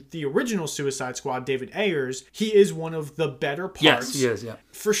in the original Suicide Squad, David Ayers, he is one of the better parts. Yes, he is, yeah.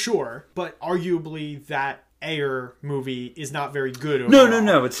 For sure. But arguably that Ayer movie is not very good overall.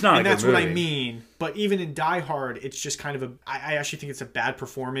 No, it's not. And that's what I mean. But even in Die Hard, it's just kind of I actually think it's a bad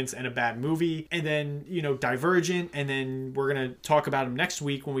performance and a bad movie. And then, Divergent, and then we're going to talk about him next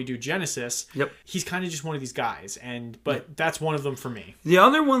week when we do Genesis. Yep. He's kind of just one of these guys. But that's one of them for me. The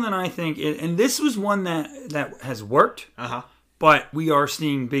other one that I think, and this was one that has worked. Uh-huh. but we are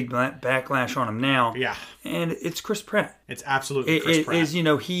seeing big backlash on him now. Yeah. And it's Chris Pratt. It's absolutely Chris Pratt. It is,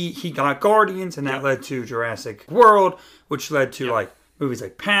 he got Guardians, and that led to Jurassic World, which led to, like, movies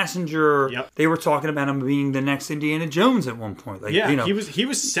like Passenger. Yep. They were talking about him being the next Indiana Jones at one point. Like, he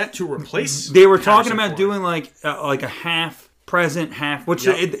was set to replace. They were talking about doing like a half present, half, which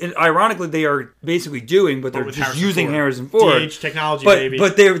ironically they are basically doing, but they're just using Harrison Ford. DH technology, baby.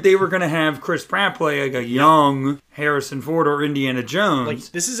 But they were going to have Chris Pratt play like a young Harrison Ford or Indiana Jones. Like,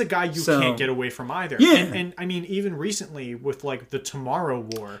 this is a guy you can't get away from either. Yeah. And I mean, even recently with like the Tomorrow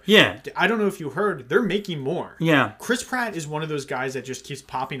War. Yeah. I don't know if you heard, they're making more. Yeah. Chris Pratt is one of those guys that just keeps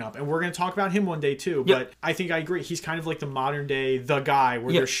popping up. And we're going to talk about him one day too. Yep. But I think I agree. He's kind of like the modern day, the guy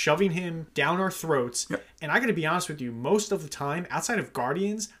where they're shoving him down our throats. Yep. And I got to be honest with you, most of the time, outside of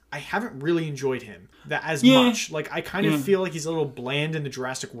Guardians, I haven't really enjoyed him as much. Like, I kind of feel like he's a little bland in the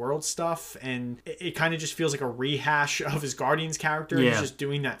Jurassic World stuff, and it kind of just feels like a rehash of his Guardians character. He's just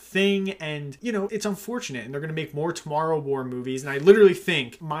doing that thing, and, it's unfortunate, and they're going to make more Tomorrow War movies, and I literally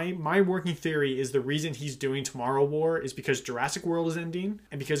think my working theory is the reason he's doing Tomorrow War is because Jurassic World is ending,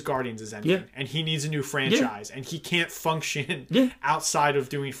 and because Guardians is ending, and he needs a new franchise, and he can't function outside of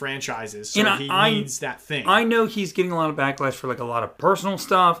doing franchises, so he needs that thing. I know he's getting a lot of backlash for, like, a lot of personal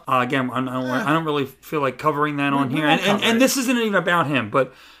stuff. Again, I don't really feel like covering that on here, and this isn't even about him,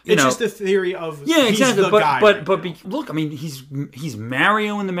 but it's just the theory of exactly. The guy look, I mean, he's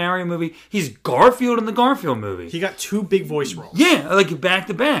Mario in the Mario movie, he's Garfield in the Garfield movie. He got 2 big voice roles. Yeah, like back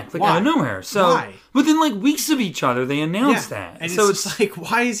to back, like out of nowhere. So why? Within like weeks of each other, they announced that, and so it's like,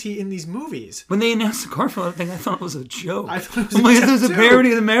 why is he in these movies? When they announced the Garfield thing, I thought it was a joke. I thought it was a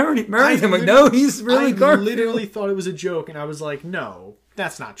parody of the Mario thing. I'm like, no, he's really Garfield. I literally thought it was a joke, and I was like, no.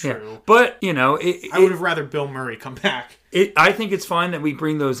 That's not true. Yeah. But, I would have rather Bill Murray come back. I think it's fine that we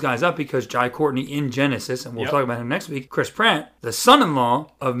bring those guys up because Jai Courtney in Genesis, and we'll talk about him next week, Chris Pratt, the son-in-law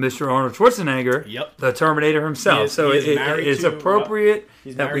of Mr. Arnold Schwarzenegger, the Terminator himself. So it's appropriate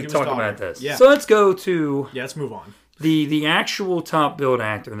that we talk about this. Yeah. So let's go to... Yeah, let's move on. The actual top billed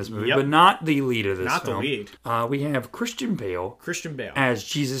actor in this movie, but not the lead of this film. Not the lead. We have Christian Bale. Christian as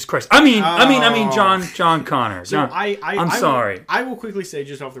Jesus Christ. I mean John Connor. So I'm sorry. I will quickly say,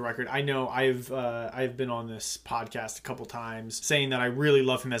 just off the record, I know I've been on this podcast a couple times saying that I really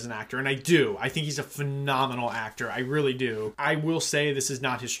love him as an actor, and I do. I think he's a phenomenal actor. I really do. I will say this is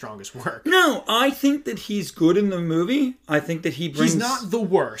not his strongest work. No, I think that he's good in the movie. I think that he brings... He's not the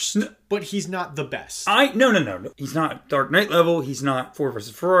worst. But he's not the best. No. He's not Dark Knight level. He's not Ford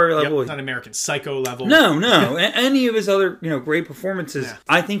vs. Ferrari level. He's not American Psycho level. No. Any of his other great performances,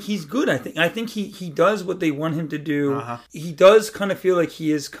 I think he's good. I think he does what they want him to do. Uh-huh. He does kind of feel like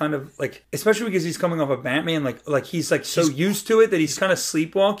he is kind of like, especially because he's coming off of Batman, like he's so used to it that he's kind of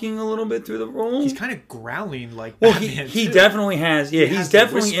sleepwalking a little bit through the role. He's kind of growling like Batman. He definitely has. Yeah, he's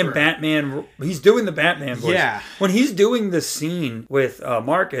definitely in Batman. He's doing the Batman voice. Yeah. When he's doing the scene with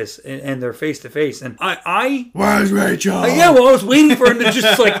Marcus and they're face to face, and where's Rachel? I was waiting for him to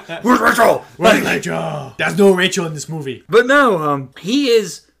just like, where's Rachel? Where's Rachel? There's no Rachel in this movie. But no, he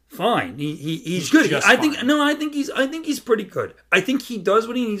is fine. He's good. I think he's pretty good. I think he does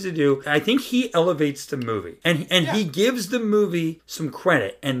what he needs to do. I think he elevates the movie, and he gives the movie some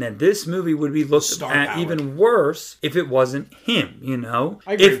credit, and that this movie would be looked at even worse if it wasn't him.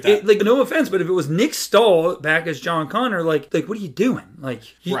 I agree with that. Like, no offense, but if it was Nick Stahl back as John Connor, like what are you doing? Like,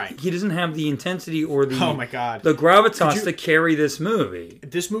 he doesn't have the intensity or the the gravitas to carry this movie.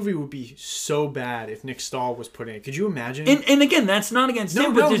 This movie would be so bad if Nick Stahl was put in it. Could you imagine? And again, that's not against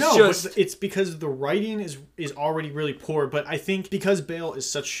him, but it's because the writing is already really poor. But I think because Bale is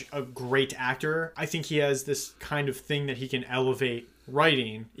such a great actor, I think he has this kind of thing that he can elevate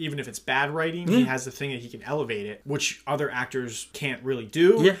writing, even if it's bad writing. He has the thing that he can elevate it, which other actors can't really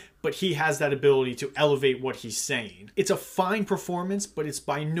do. But he has that ability to elevate what he's saying. It's a fine performance, but it's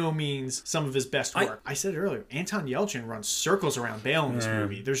by no means some of his best work. I said it earlier, Anton Yelchin runs circles around Bale in this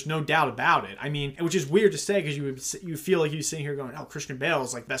movie. There's no doubt about it. I mean, which is weird to say because you feel like he's sitting here going, oh, Christian Bale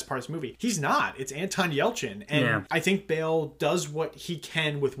is like the best part of this movie. He's not. It's Anton Yelchin. And I think Bale does what he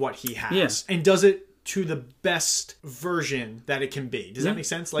can with what he has. And does it to the best version that it can be. Does that make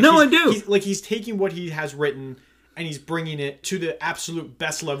sense? Like, I do. He's taking what he has written and he's bringing it to the absolute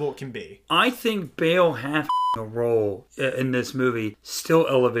best level it can be. I think Bale half role in this movie still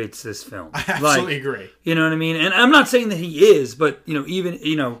elevates this film. I absolutely agree. You know what I mean? And I'm not saying that he is, but even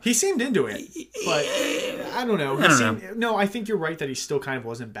he seemed into it, but I don't know. No, I think you're right that he still kind of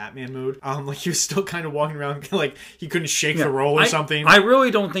was in Batman mode. Like he was still kind of walking around like he couldn't shake the role or something. I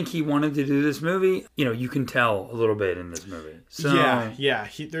really don't think he wanted to do this movie. You can tell a little bit in this movie. So, yeah.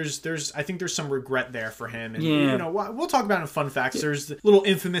 I think there's some regret there for him. And we'll talk about it in fun facts. There's the little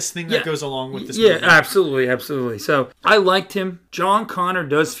infamous thing that goes along with this movie. Yeah, absolutely. So I liked him. John Connor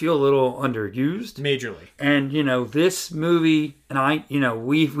does feel a little underused. Majorly. And, this movie, and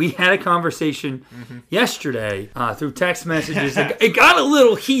we had a conversation yesterday through text messages. It got a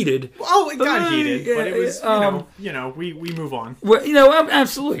little heated. Oh, it got heated. But it was, we move on. Well,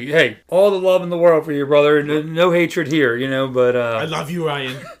 absolutely. Hey, all the love in the world for you, brother. No hatred here, but... I love you,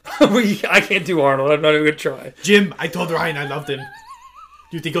 Ryan. I can't do Arnold. I'm not even going to try. Jim, I told Ryan I loved him.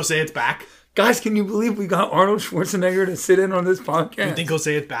 Do you think he'll say it's back? Guys, can you believe we got Arnold Schwarzenegger to sit in on this podcast? You think he'll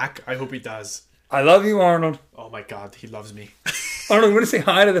say it back? I hope he does. I love you, Arnold. Oh my God, he loves me. Arnold, I'm going to say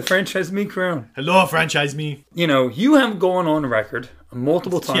hi to the Franchise Me crowd. Hello, Franchise Me. You have gone on record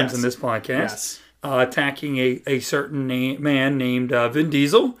multiple times in this podcast. Attacking a certain man named Vin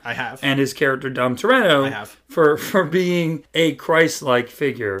Diesel. I have. And his character Dom Toretto. I have. For being a Christ-like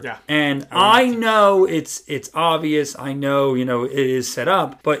figure. Yeah. And I know it's obvious. I know, it is set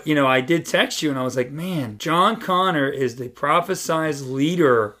up. But, I did text you and I was like, man, John Connor is the prophesized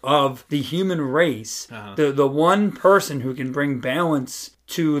leader of the human race. Uh-huh. The one person who can bring balance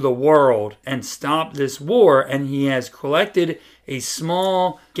to the world and stop this war. And he has collected a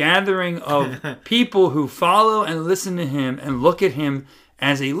small gathering of people who follow and listen to him and look at him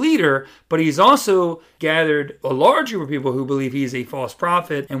as a leader, but he's also gathered a large group of people who believe he's a false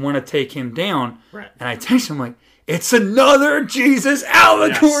prophet and want to take him down. Right. And I text him like, it's another Jesus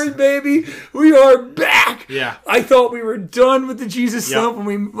allegory, baby. We are back. Yeah. I thought we were done with the Jesus stuff when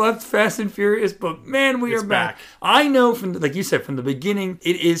we left Fast and Furious, but man, we are back. I know like you said, from the beginning,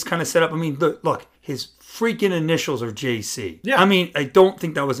 it is kind of set up. I mean, look, his freaking initials are JC. Yeah. I mean, I don't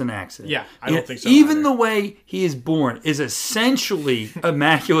think that was an accident. Yeah, I don't think so. Even either. The way he is born is essentially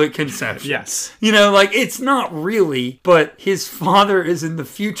immaculate conception. Yes. It's not really, but his father is in the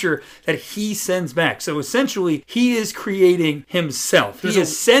future that he sends back. So essentially, he is creating himself. He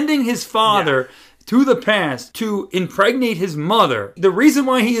is sending his father to the past to impregnate his mother. The reason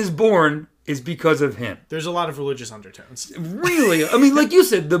why he is born is because of him. There's a lot of religious undertones. Really? I mean, like you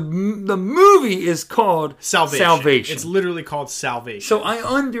said, the movie is called Salvation. It's literally called Salvation. So I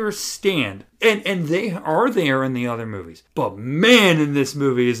understand. And they are there in the other movies. But man, in this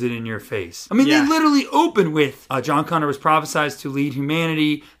movie, is it in your face. I mean, they literally open with John Connor was prophesied to lead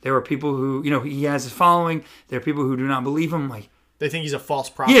humanity. There are people who, he has a following. There are people who do not believe him. Like, they think he's a false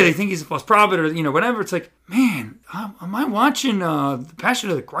prophet. Yeah, they think he's a false prophet or, whatever. It's like, man, am I watching The Passion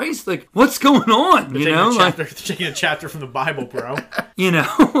of the Christ? Like, what's going on? They're taking a chapter from the Bible, bro. It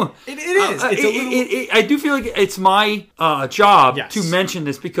is. It's a little... I do feel like it's my job to mention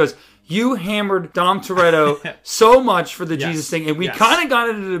this because you hammered Dom Toretto so much for the Jesus thing, and we kind of got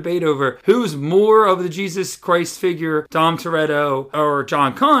into a debate over who's more of the Jesus Christ figure, Dom Toretto or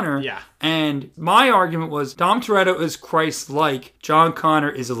John Connor. Yeah. And my argument was Dom Toretto is Christ-like. John Connor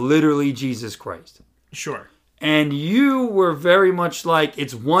is literally Jesus Christ. Sure. And you were very much like,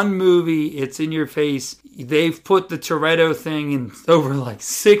 it's one movie, it's in your face. They've put the Toretto thing in over like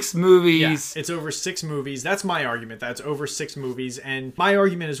 6 movies. Yeah, it's over 6 movies. That's my argument. That's over 6 movies. And my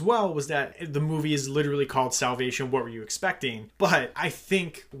argument as well was that the movie is literally called Salvation. What were you expecting? But I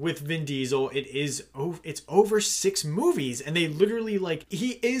think with Vin Diesel, it's over 6 movies. And they literally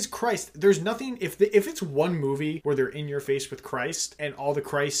he is Christ. There's nothing, if it's one movie where they're in your face with Christ and all the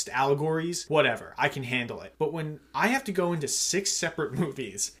Christ allegories, whatever, I can handle it. But when I have to go into 6 separate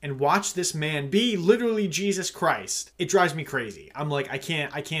movies and watch this man be literally Jesus Christ, it drives me crazy. I'm like, I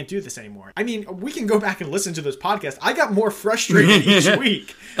can't do this anymore. I mean, we can go back and listen to this podcast. I got more frustrated each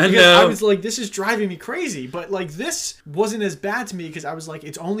week because I was like, this is driving me crazy. But this wasn't as bad to me because I was like,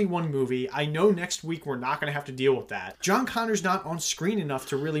 it's only one movie. I know next week we're not going to have to deal with that. John Connor's not on screen enough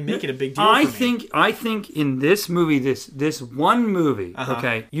to really make it a big deal for me. I think in this movie, this one movie,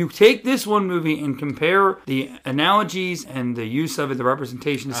 okay, you take this one movie and compare the analogies and the use of it, the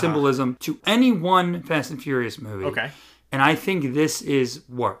representation, the symbolism to any one Fast and Furious movie. Okay. And I think this is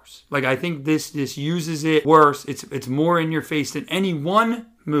worse. I think this uses it worse. It's more in your face than any one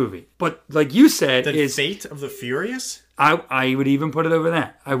movie. But like you said, the Fate of the Furious? I would even put it over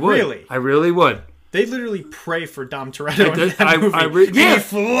that. I would. Really? I really would. They literally pray for Dom Toretto in that movie. And he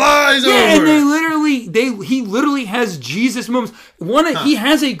flies over. Yeah, and they literally he literally has Jesus moments. He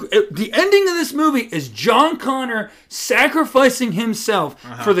has the ending of this movie is John Connor sacrificing himself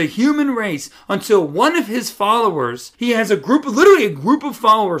for the human race until one of his followers, he has literally a group of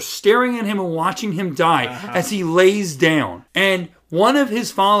followers staring at him and watching him die as he lays down. And one of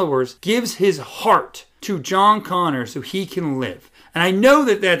his followers gives his heart to John Connor so he can live. And I know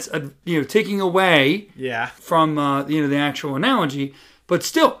that that's taking away from the actual analogy, but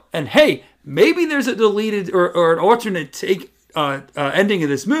still. And hey, maybe there's a deleted or an alternate take ending of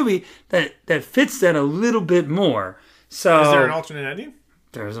this movie that fits that a little bit more. So is there an alternate ending?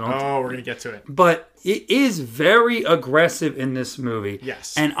 There's an alternate. Oh, we're gonna get to it. But it is very aggressive in this movie.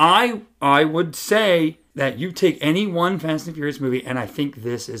 Yes. And I would say that you take any one Fast and Furious movie, and I think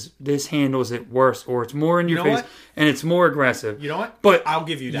this handles it worse, or it's more in your face, and it's more aggressive. You know what? But I'll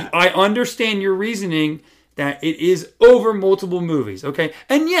give you that. I understand your reasoning that it is over multiple movies, okay?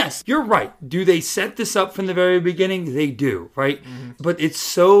 And yes, you're right. Do they set this up from the very beginning? They do, right? Mm-hmm. But it's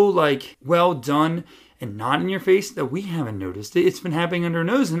so, well done and not in your face that we haven't noticed it. It's been happening under our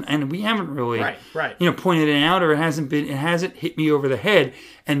nose, and we haven't really, pointed it out, or it hasn't hit me over the head.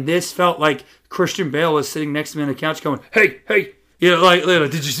 And this felt like Christian Bale was sitting next to me on the couch, going, "Hey, did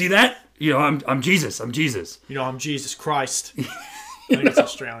you see that? I'm Jesus. I'm Jesus. I'm Jesus Christ." I think it's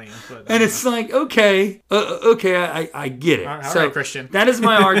Australian. But, and it's like, okay, I get it. All right, Christian. That is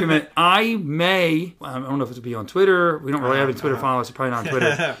my argument. I don't know if it'll be on Twitter. We don't really have any Twitter followers, so probably not on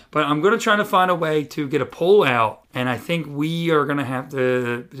Twitter. But I'm going to try to find a way to get a poll out. And I think we are going to have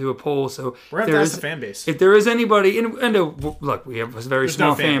to do a poll. So we're going to have to ask the fan base. If there is anybody, and look, we have a very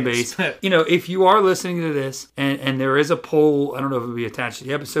small fan base. If you are listening to this and there is a poll, I don't know if it will be attached to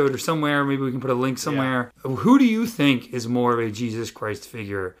the episode or somewhere. Maybe we can put a link somewhere. Yeah. Who do you think is more of a Jesus Christ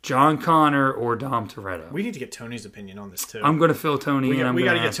figure, John Connor or Dom Toretto? We need to get Tony's opinion on this too. I'm going to fill Tony in. We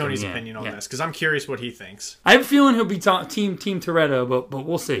got to get Tony's opinion on this because I'm curious what he thinks. I have a feeling he'll be Team Toretto, but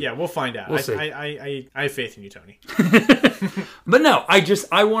we'll see. Yeah, we'll find out. We'll see. I have faith in you, Tony. But no,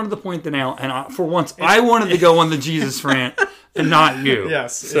 I wanted to point that out, and for once, I wanted to go on the Jesus rant and not you.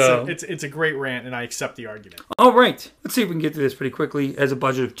 Yes, so it's a great rant, and I accept the argument. All right, let's see if we can get through this pretty quickly. As a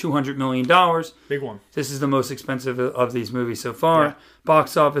budget of $200 million, big one. This is the most expensive of these movies so far. Yeah.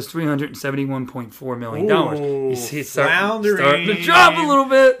 Box office $371.4 million. Ooh, you see, it's starting to drop a little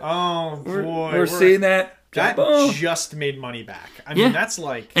bit. Oh boy, we're seeing that. That just made money back. I mean, that's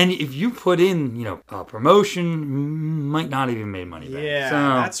like... And if you put in, promotion, might not even made money back. Yeah,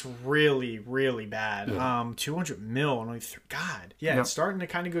 that's really, really bad. Yeah. 200 mil. Only God. Yeah, it's starting to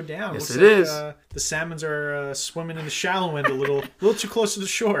kind of go down. Yes, it is. The salmons are swimming in the shallow end a little too close to the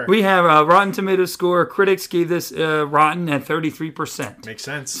shore. We have a Rotten Tomatoes score. Critics gave this rotten at 33%. Makes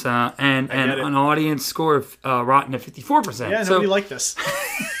sense. And an audience score of rotten at 54%. Yeah, nobody liked this.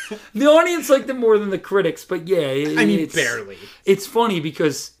 The audience liked it more than the critics, but barely. It's funny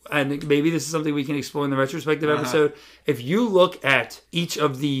because, and maybe this is something we can explore in the retrospective episode. If you look at each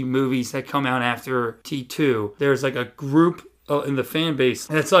of the movies that come out after T2, there's like a group in the fan base,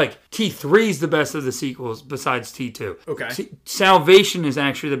 and it's like T3 is the best of the sequels besides T2. Okay. Salvation is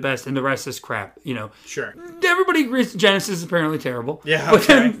actually the best, and the rest is crap. Sure. Everybody agrees Genesis is apparently terrible. Yeah. But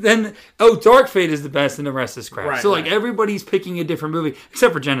then Dark Fate is the best, and the rest is crap. Right, so everybody's picking a different movie,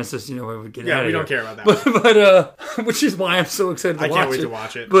 except for Genesis. We get out of we here. don't care about that. But which is why I'm so excited to watch it. I can't wait to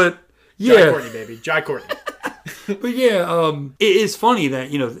watch it. But yeah, Jai Courtney, baby, Jai Courtney. But yeah, it is funny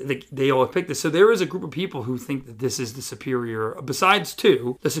that they all picked this. So there is a group of people who think that this is the superior, besides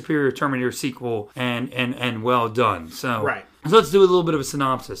 2, the superior Terminator sequel, and well done. So right. So let's do a little bit of a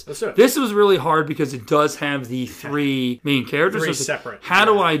synopsis. Let's do it. This was really hard because it does have the 3 main characters. Three separate. How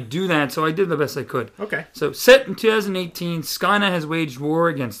do I do that? So I did the best I could. Okay. So set in 2018, Skynet has waged war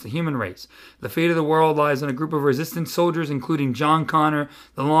against the human race. The fate of the world lies on a group of resistance soldiers, including John Connor,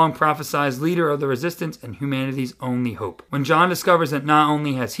 the long prophesied leader of the resistance and humanity's only hope. When John discovers that not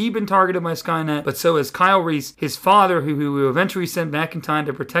only has he been targeted by Skynet, but so has Kyle Reese, his father, who he will eventually send back in time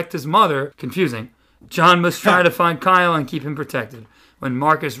to protect his mother, confusing, John must try to find Kyle and keep him protected. When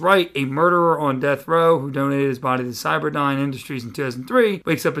Marcus Wright, a murderer on death row who donated his body to Cyberdyne Industries in 2003,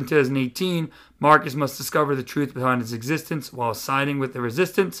 wakes up in 2018, Marcus must discover the truth behind his existence while siding with the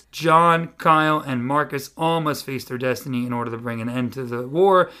resistance. John, Kyle, and Marcus all must face their destiny in order to bring an end to the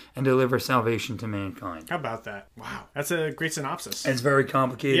war and deliver salvation to mankind. How about that? Wow. That's a great synopsis. It's very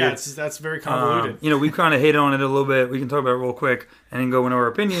complicated. Yeah, that's very convoluted. We kind of hit on it a little bit. We can talk about it real quick and then go into our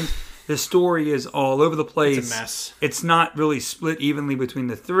opinions. The story is all over the place. It's a mess. It's not really split evenly between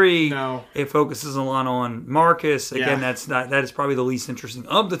the three. No. It focuses a lot on Marcus. Again, that is probably the least interesting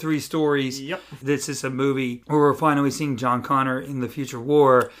of the three stories. Yep. This is a movie where we're finally seeing John Connor in the future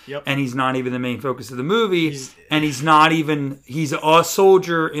war. Yep. And he's not even the main focus of the movie. He's a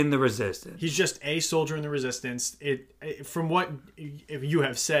soldier in the Resistance. He's just a soldier in the Resistance. From what you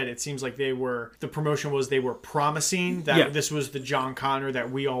have said, it seems like they were promising that this was the John Connor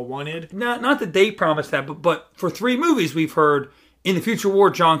that we all wanted. Not that they promised that, but for 3 movies we've heard, in the future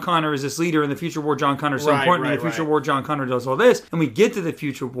war, John Connor is this leader. In the future war, John Connor is so important. In the future war, John Connor does all this. And we get to the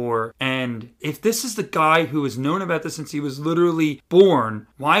future war, and if this is the guy who has known about this since he was literally born,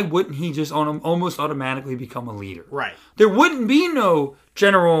 why wouldn't he just almost automatically become a leader? Right. There wouldn't be no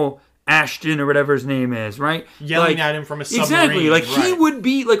General Ashton or whatever his name is, right? Yelling at him from a submarine. Exactly. He would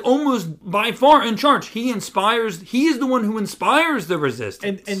be almost by far in charge. He is the one who inspires the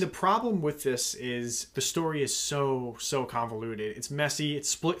Resistance. And the problem with this is the story is so convoluted. It's messy. It's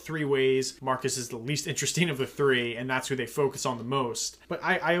split 3 ways. Marcus is the least interesting of the 3, and that's who they focus on the most. But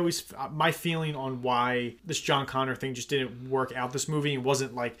I always, my feeling on why this John Connor thing just didn't work out this movie, and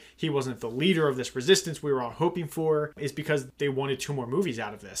wasn't he wasn't the leader of this Resistance we were all hoping for, is because they wanted 2 more movies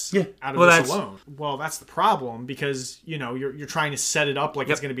out of this. Yeah. Out of this alone. Well, that's the problem, because you're trying to set it up like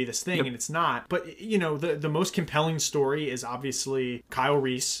it's going to be this thing, and it's not. But the most compelling story is obviously Kyle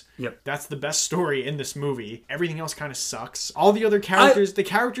Reese. Yep. That's the best story in this movie. Everything else kind of sucks. All the other characters, the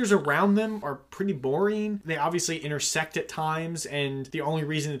characters around them are pretty boring. They obviously intersect at times, and the only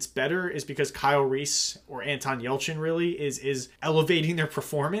reason it's better is because Kyle Reese, or Anton Yelchin really, is elevating their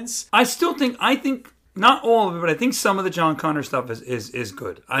performance. I think not all of it, but I think some of the John Connor stuff is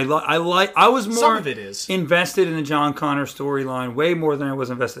good. I was more some of it is invested in the John Connor storyline way more than I was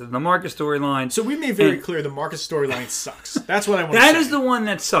invested in the Marcus storyline. So we made very clear the Marcus storyline sucks. That's what I want to say. That is the one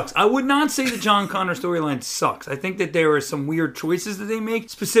that sucks. I would not say the John Connor storyline sucks. I think that there are some weird choices that they make,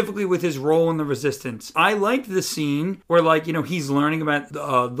 specifically with his role in the Resistance. I liked the scene where he's learning about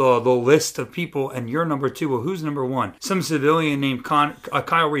the list of people, and you're number 2. Well, who's number 1? Some civilian named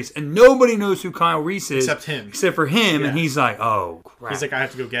Kyle Reese, and nobody knows who Kyle Reese is except for him. And he's like, oh crap. He's like, I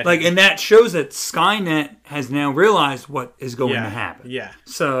have to go get him. And that shows that Skynet has now realized what is going to happen. Yeah.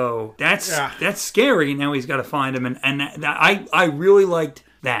 So that's scary. Now he's got to find him, and I really liked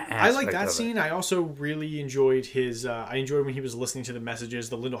that aspect. I like that scene. I also really enjoyed his. I enjoyed when he was listening to the messages,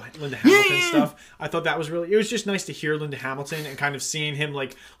 the Linda Hamilton stuff. I thought that was really. It was just nice to hear Linda Hamilton and kind of seeing him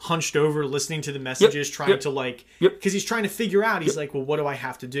hunched over, listening to the messages, trying to because he's trying to figure out. He's like, well, what do I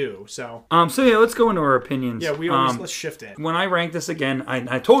have to do? So. Let's go into our opinions. Yeah, we always let's shift it. When I ranked this again,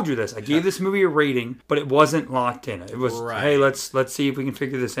 I told you this. I gave this movie a rating, but it wasn't locked in. It was hey, let's see if we can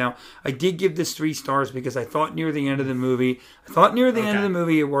figure this out. I did give this 3 stars because I thought near the end of the movie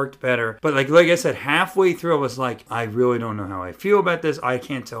it worked better. But like I said, halfway through I was like, I really don't know how I feel about this. I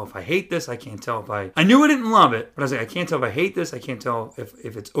can't tell if I hate this. I can't tell if I knew I didn't love it, but I was like, I can't tell if I hate this. I can't tell if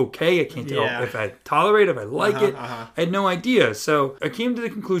it's okay. I can't tell if I tolerate it, if I like it. I had no idea. So I came to the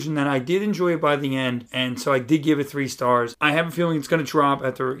conclusion that I did enjoy it by the end, and so I did give it 3 stars. I have a feeling it's going to drop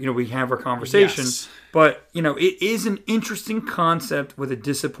after we have our conversation. Yes. But, it is an interesting concept with a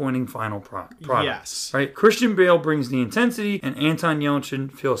disappointing final product. Yes. Right? Christian Bale brings the intensity, and Anton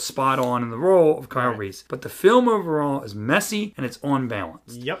Yelchin feels spot on in the role of Kyle Reese. But the film overall is messy, and it's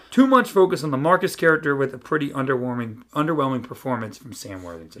unbalanced. Yep. Too much focus on the Marcus character with a pretty underwhelming performance from Sam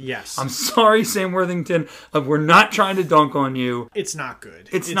Worthington. Yes. I'm sorry, Sam Worthington. We're not trying to dunk on you. It's not good.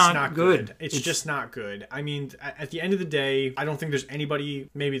 It's not good. It's just not good. I mean, at the end of the day, I don't think there's anybody,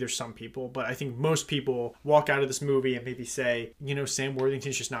 maybe there's some people, but I think most people walk out of this movie and maybe say, Sam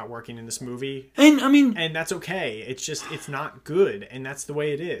Worthington's just not working in this movie. And that's okay. It's not good, and that's the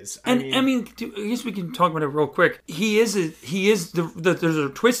way it is. I guess we can talk about it real quick. There's a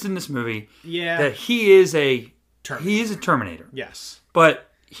twist in this movie. Yeah. That he is a Terminator. Yes. But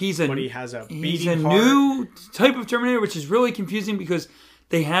he has a new type of Terminator, which is really confusing because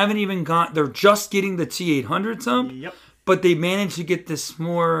they haven't even they're just getting the T-800 some. Yep. But they managed to get this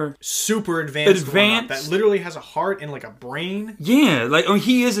more super advanced that literally has a heart and a brain. Yeah,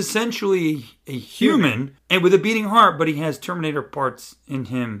 he is essentially a human and with a beating heart, but he has Terminator parts in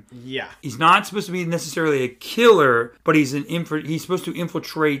him. Yeah, he's not supposed to be necessarily a killer, but he's supposed to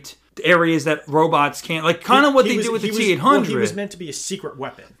infiltrate areas that robots can't, kind of what they did with the T-800. Well, he was meant to be a secret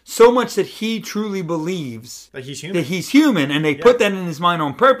weapon. So much that he truly believes that he's human. And they put that in his mind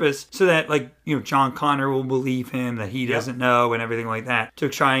on purpose so that, John Connor will believe him, that he doesn't know and everything like that, to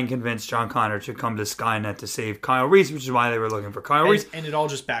try and convince John Connor to come to Skynet to save Kyle Reese, which is why they were looking for Kyle Reese. And it all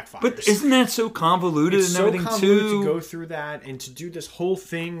just backfires. But isn't that so convoluted it's and so everything convoluted too. to go through that and to do this whole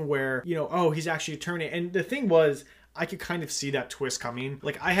thing where, you know, oh, he's actually a Terminator. And the thing was, I could kind of see that twist coming.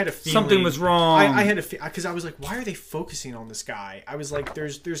 Like, I had a feeling Something was wrong. I had a because I was like, why are they focusing on this guy? I was like,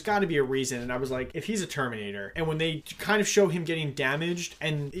 there's got to be a reason. And I was like, if he's a Terminator, and when they kind of show him getting damaged,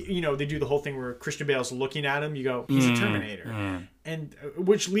 and you know, they do the whole thing where Christian Bale's looking at him, you go, he's a Terminator. Yeah. And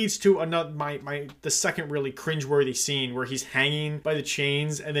which leads to another the second really cringeworthy scene where he's hanging by the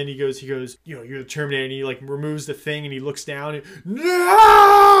chains, and then he goes, you know, you're the Terminator, and he like removes the thing, and he looks down, and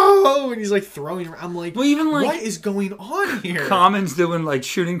no, and he's like throwing around. I'm like, well, even like, what is going on here? Common's doing like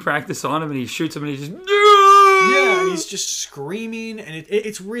shooting practice on him, and he shoots him, and he just yeah, and he's just screaming, and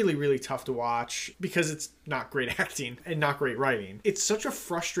it's really, really tough to watch because it's not great acting and not great writing. It's such a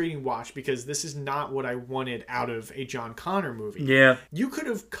frustrating watch because this is not what I wanted out of a John Connor movie. Yeah. You could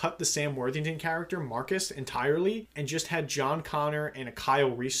have cut the Sam Worthington character, Marcus, entirely and just had John Connor and a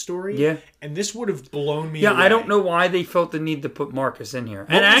Kyle Reese story. Yeah. And this would have blown me away. I don't know why they felt the need to put Marcus in here.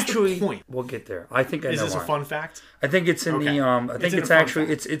 What and was actually, the point? We'll get there. I think I know Is this why. a fun fact? I think it's in the I think it's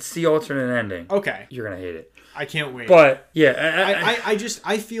actually it's the alternate ending. Okay. You're gonna hate it. I can't wait. But yeah,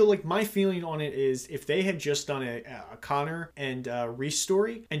 I feel like my feeling on it is if they had just done a Connor and Reese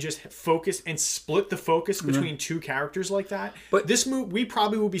story and just focus and split the focus between two characters like that, but this movie, we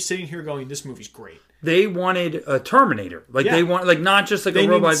probably would be sitting here going, this movie's great. They wanted a Terminator. Like they want, like not just like a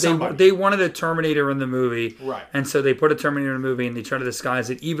robot. They wanted a Terminator in the movie. Right. And so they put a Terminator in the movie and they try to disguise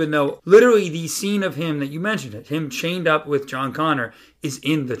it, even though literally the scene of him that you mentioned, him chained up with John Connor, is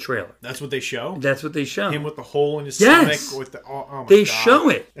in the trailer. That's what they show? That's what they show. Him with the hole in his stomach. With the, oh my they God. show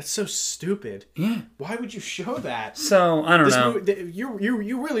it. That's so stupid. Yeah. Why would you show that? So, I don't know.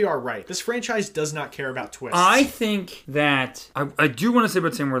 You really are right. This franchise does not care about twists. I think that, I do want to say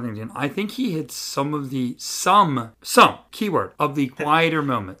about Sam Worthington, I think he hits some of the, keyword, of the quieter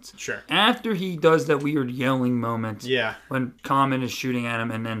moments. Sure. After he does that weird yelling moment. Yeah. When Common is shooting at him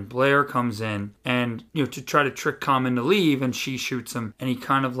and then Blair comes in and, you know, to try to trick Common to leave and she shoots him and he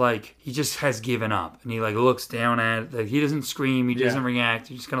kind of like, he just has given up and he like looks down at it. Like, he doesn't scream, he doesn't react,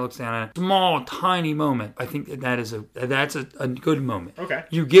 he just kind of looks down at it. Small, tiny moment. I think that's a good moment. Okay.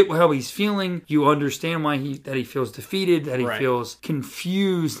 You get how he's feeling, you understand why he feels defeated, that he feels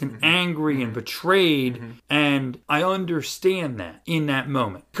confused and angry and betrayed, and I understand that in that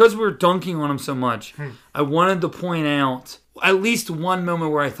moment. Because we're dunking on him so much, I wanted to point out at least one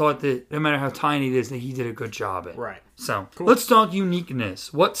moment where I thought that no matter how tiny it is, that he did a good job at. Right. So, let's talk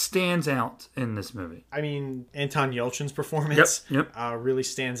uniqueness. What stands out in this movie? I mean, Anton Yelchin's performance Yep. really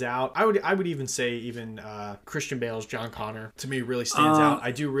stands out. I would even say Christian Bale's John Connor, to me, really stands out. I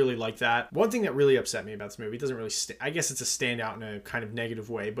do really like that. One thing that really upset me about this movie, it doesn't really I guess it's a standout in a kind of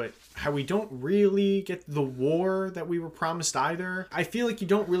negative way, but how we don't really get the war that we were promised either. I feel like you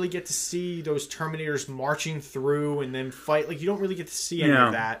don't really get to see those Terminators marching through and then fight. Like, you don't really get to see any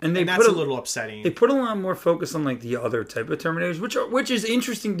of that. And that's a little upsetting. They put a lot more focus on like the other type of Terminators, which is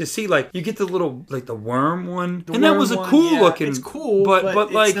interesting to see. Like, you get the little, like the worm one, and that was a cool looking. It's cool,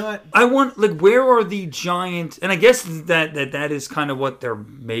 but like, not... I want, like, where are the giant? And I guess that is kind of what they're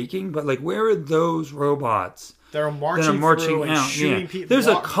making. But like, where are those robots? They're marching out, shooting people. There's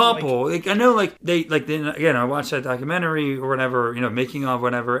a couple. Like, I know, like again, I watched that documentary or whatever, you know, making of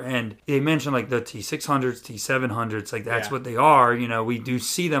whatever, and they mentioned like the T600s, T700s, like that's what they are. You know, we do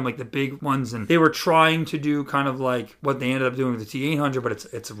see them like the big ones, and they were trying to do kind of like what they ended up doing with the T800, but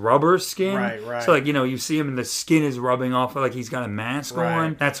it's rubber skin. Right. So like, you know, you see him and the skin is rubbing off, like he's got a mask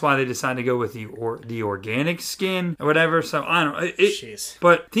on. That's why they decided to go with the organic skin or whatever. So I don't know.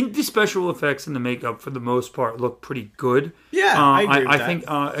 But I think the special effects and the makeup for the most part look pretty good. Yeah, I agree with that. I think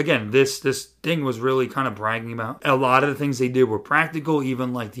again, this thing was really kind of bragging about a lot of the things they did were practical.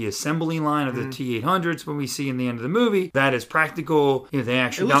 Even like the assembly line of the T800s when we see in the end of the movie, that is practical. You know, they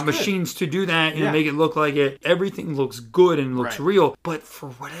actually got machines to do that. You know, make it look like it. Everything looks good and looks real. But for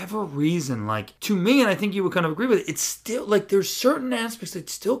whatever reason, like to me, and I think you would kind of agree with it, it's still like there's certain aspects that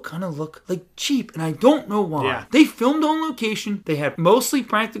still kind of look like cheap, and I don't know why. Yeah. They filmed on location. They had mostly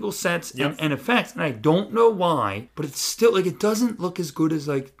practical sets and effects, and I don't know why, but it's still like it doesn't look as good as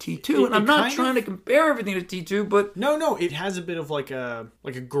like T2. And I'm not trying to compare everything to T2, but no, it has a bit of like a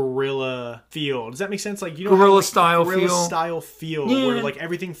guerrilla feel. Does that make sense? Like, you know, guerrilla like style feel where like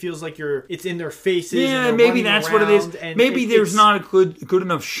everything feels like it's in their faces. Yeah, and maybe that's what it is. Maybe there's not good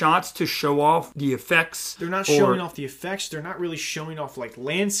enough shots to show off the effects. They're not showing off the effects. They're not really showing off like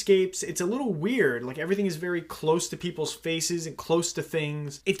landscapes. It's a little weird. Like, everything is very close to people's faces and close to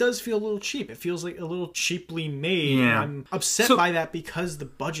things. It does feel a little cheap. It feels like a little cheaply made. Yeah. I'm upset by that because the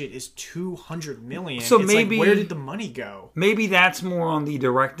budget is too $200 million. So it's maybe like, where did the money go? Maybe that's more on the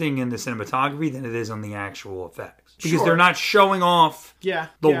directing and the cinematography than it is on the actual effects. Because Sure. they're not showing off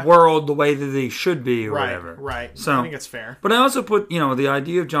the world the way that they should be or whatever. Right. So, I think it's fair. But I also put, the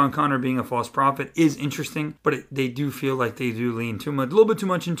idea of John Connor being a false prophet is interesting, but they do feel like they do lean a little bit too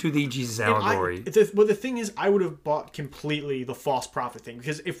much into the Jesus allegory. The thing is, I would have bought completely the false prophet thing,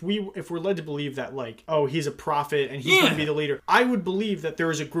 because if we're led to believe that, like, oh, he's a prophet and he's going to be the leader, I would believe that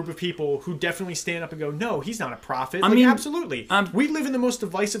there is a group of people who definitely stand up and go, no, he's not a prophet. Absolutely. We live in the most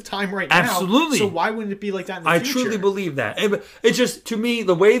divisive time right now. Absolutely. So why wouldn't it be like that in the future? I truly believe that. It's just, to me,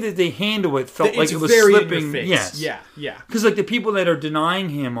 the way that they handle it felt like it was very slipping. In your face. Yes. Yeah. Because, like, the people that are denying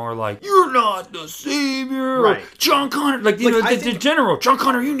him are like, you're not the savior. Right. Or, John Connor, the general, John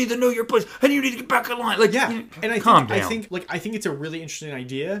Connor, you need to know your place and you need to get back in line. Like, and I think it's a really interesting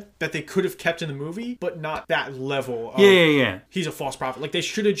idea that they could have kept in the movie, but not that level of he's a false prophet. Like, they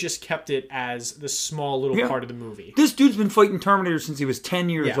should have just kept it as the small little part of the movie. This dude's been fighting Terminator since he was 10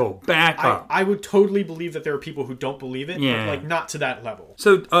 years old. Back up. I would totally believe that there are people who don't believe it, but, like, not to that level.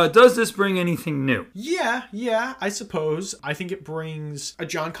 So, does this bring anything new? Yeah, I suppose. I think it brings a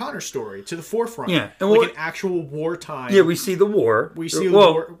John Connor story to the forefront. Yeah. And like an actual wartime. Yeah, we see the war. We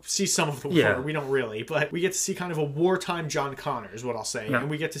see some of the war. We don't really, but we get to see kind of a wartime John Connor is what I'll say. Yeah. And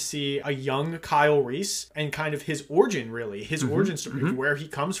we get to see a young Kyle Reese and kind of his origin, really. His origin story, where he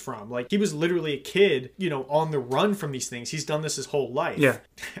comes from. Like, he was literally a kid, on the run from these things. He's done this his whole life. Yeah.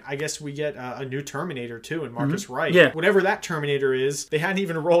 I guess we get a new Terminator, too, in Marcus Wright. Yeah. Whatever that Terminator is, they hadn't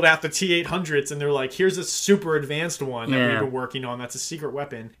even rolled out the T-800s, and they're like, here's a super advanced one that we've been working on that's a secret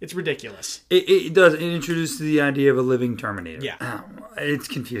weapon. It's ridiculous. It does. It introduces the idea of a living Terminator. Yeah. Oh, it's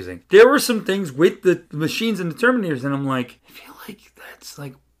confusing. There were some things with the machines and the Terminators, and I'm like, I feel like that's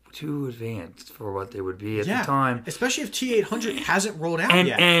like too advanced for what they would be at the time. Especially if T-800 hasn't rolled out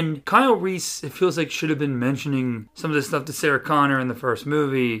yet. And Kyle Reese, it feels like, should have been mentioning some of this stuff to Sarah Connor in the first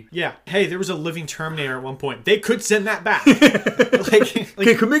movie. Yeah. Hey, there was a living Terminator at one point. They could send that back.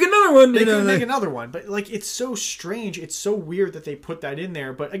 They could make another one. They could make another one. But, like, it's so strange. It's so weird that they put that in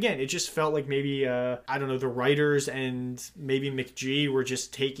there. But, again, it just felt like maybe, I don't know, the writers and maybe McG were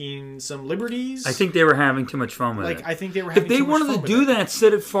just taking some liberties. I think they were having too much fun with it. I think they were having too much fun with it. If they wanted to do that,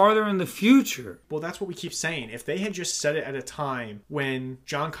 set it farther in the future. Well, that's what we keep saying. If they had just said it at a time when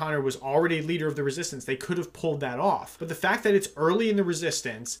John Connor was already leader of the Resistance, they could have pulled that off. But the fact that it's early in the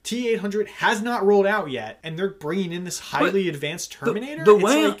Resistance, T-800 has not rolled out yet, and they're bringing in this highly advanced Terminator?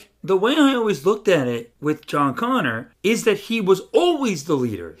 The way I always looked at it with John Connor is that he was always the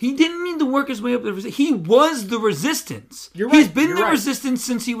leader. He didn't need to work his way up the Resistance. He was the Resistance. You're right. He's been the Resistance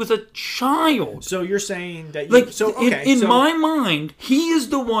since he was a child. So you're saying that... In my mind, he is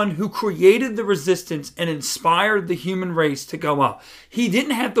the one who created the Resistance and inspired the human race to go up. He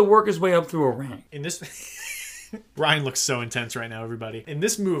didn't have to work his way up through a rank. In this... Ryan looks so intense right now, everybody. In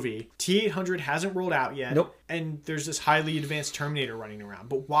this movie, T-800 hasn't rolled out yet. Nope. And there's this highly advanced Terminator running around.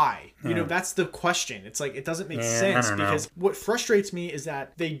 But why? That's the question. It's like, it doesn't make sense. Because what frustrates me is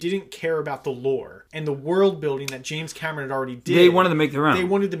that they didn't care about the lore and the world building that James Cameron had already did. They wanted to make their own. They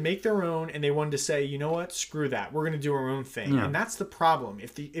wanted to make their own, and they wanted to say, you know what? Screw that. We're going to do our own thing. Yeah. And that's the problem.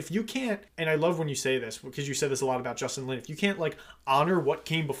 If you can't, and I love when you say this, because you said this a lot about Justin Lin, if you can't, like, honor what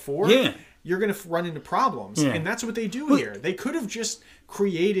came before... you're going to run into problems. And that's what they do here. They could have just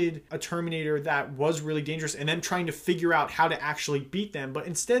created a Terminator that was really dangerous and then trying to figure out how to actually beat them. But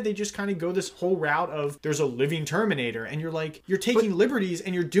instead, they just kind of go this whole route of there's a living Terminator. And you're like, you're taking liberties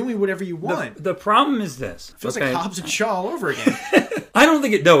and you're doing whatever you want. The problem is this. It feels like Hobbs and Shaw all over again. I don't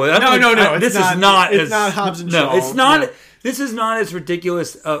think it... No. This is not Hobbs and Shaw. No, it's not... No. This is not as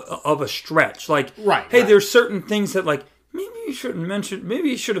ridiculous of a stretch. Like, there's certain things that, like, maybe you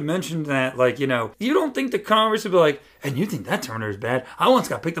should have mentioned that, like, you don't think the Congress would be like, and you think that Terminator is bad? I once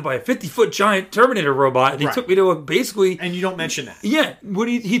got picked up by a 50-foot giant Terminator robot, and he took me to basically... And you don't mention that. Yeah.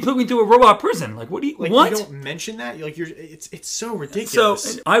 He took me to a robot prison. Like, what? You don't mention that? It's so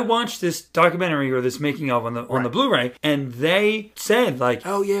ridiculous. So, I watched this documentary, or this making of on the Blu-ray, and they said, like,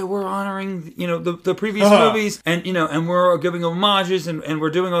 oh yeah, we're honoring, the previous movies, and, and we're giving homages, and we're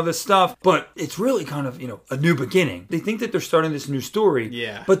doing all this stuff, but it's really kind of, a new beginning. They think that they're starting this new story,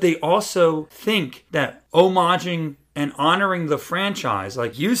 but they also think that homaging and honoring the franchise,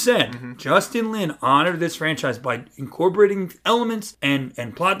 like you said, Justin Lin honored this franchise by incorporating elements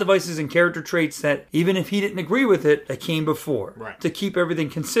and plot devices and character traits that, even if he didn't agree with it, that came before, to keep everything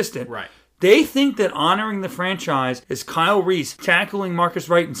consistent. Right. They think that honoring the franchise is Kyle Reese tackling Marcus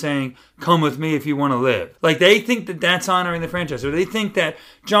Wright and saying, come with me if you want to live. Like, they think that that's honoring the franchise. Or they think that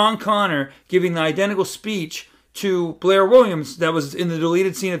John Connor giving the identical speech to Blair Williams that was in the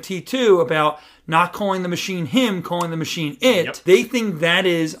deleted scene of T2 about not calling the machine him, calling the machine it. Yep. They think that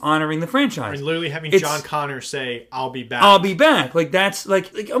is honoring the franchise. And literally having John Connor say, I'll be back. I'll be back. Like, that's,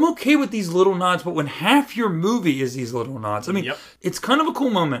 like I'm okay with these little nods, but when half your movie is these little nods, I mean, it's kind of a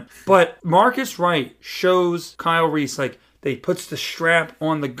cool moment. But Marcus Wright shows Kyle Reese, like, they puts the strap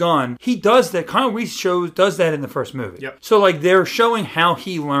on the gun. He does that. Kyle Reese does that in the first movie. Yep. So, like, they're showing how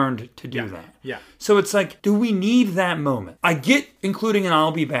he learned to do that. Yeah. So it's like, do we need that moment? I get including an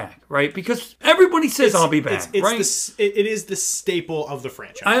I'll be back, right? Because everybody says I'll be back, right? It is the staple of the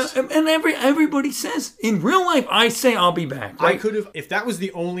franchise. Everybody says, in real life, I say I'll be back. Right? I could have, if that was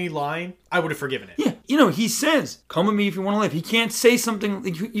the only line, I would have forgiven it. Yeah. You know, he says, come with me if you want to live. He can't say something,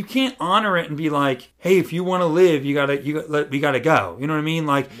 you can't honor it and be like, hey, if you want to live, we gotta go. You know what I mean?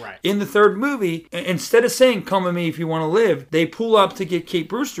 Like, in the third movie, instead of saying, come with me if you want to live, they pull up to get Kate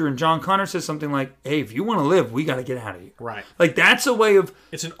Brewster, and John Connor says something like, hey, if you want to live, we got to get out of here. Right. Like, that's a way of...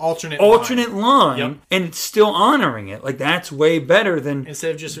 It's an alternate line, and it's still honoring it. Like, that's way better than...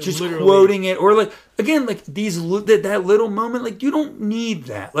 Instead of just quoting it. Or, like, again, like, that little moment, like, you don't need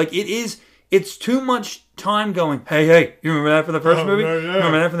that. Like, it's too much time going, hey, you remember that from the first movie? No. You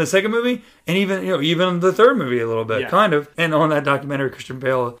remember that from the second movie? And even the third movie a little bit, kind of. And on that documentary, Christian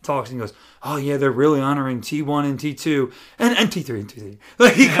Bale talks and goes, oh yeah, they're really honoring T1 and T2 and T3 and T3.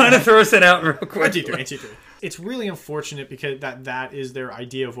 Like, he kind of throws it out real quick. T3. It's really unfortunate because that is their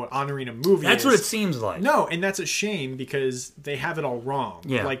idea of what honoring a movie is. That's what it seems like. No, and that's a shame because they have it all wrong.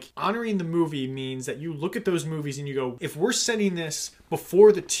 Yeah. Like, honoring the movie means that you look at those movies and you go, if we're setting this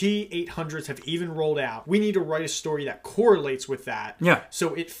before the T-800s have even rolled out, we need to write a story that correlates with that. Yeah.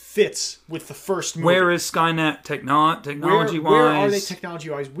 So it fits with the first movie. Where is Skynet technology-wise? Where are they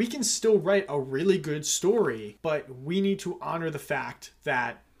technology-wise? We can still write a really good story, but we need to honor the fact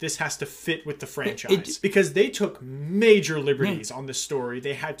that this has to fit with the franchise. Because they took major liberties on this story.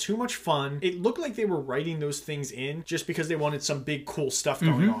 They had too much fun. It looked like they were writing those things in just because they wanted some big cool stuff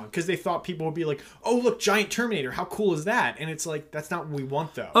going on. Because they thought people would be like, oh, look, giant Terminator. How cool is that? And it's like, that's not what we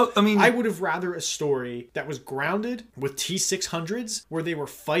want, though. Oh, I mean, I would have rather a story that was grounded with T-600s, where they were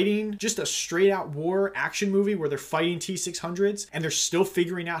fighting, just a straight-out war action movie where they're fighting T-600s and they're still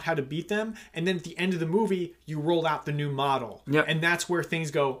figuring out how to beat them. And then at the end of the movie, you roll out the new model. Yep. And that's where things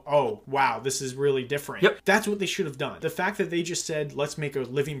go, oh, wow, this is really different. Yep. That's what they should have done. The fact that they just said, let's make a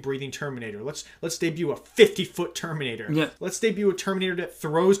living, breathing Terminator. Let's debut a 50-foot Terminator. Yeah. Let's debut a Terminator that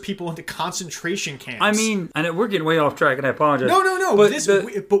throws people into concentration camps. I mean, and we're getting way off track, and I apologize. No.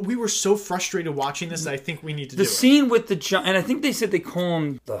 But we were so frustrated watching this that I think we need to do it. The scene with and I think they said they call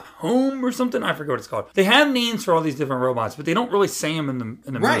him the Home or something. I forget what it's called. They have names for all these different robots, but they don't really say them in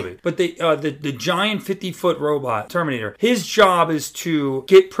the movie. But the giant 50-foot robot Terminator, his job is to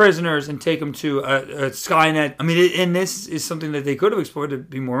get prisoners and take them to a Skynet. I mean, and this is something that they could have explored to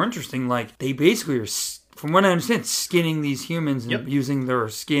be more interesting. Like, they basically are, from what I understand, skinning these humans and using their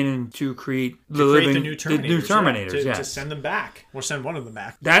skin to create the new Terminators. To send them back, or send one of them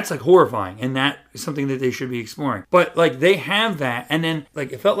back. That's like horrifying, and that is something that they should be exploring. But like, they have that, and then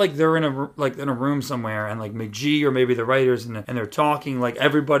like, it felt like they're in a room somewhere, and like McGee or maybe the writers and they're talking, like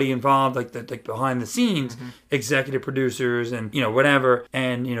everybody involved, like behind the scenes, executive producers and whatever,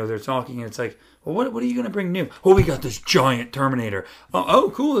 and they're talking, and it's like, well, what are you going to bring new? Oh, we got this giant Terminator.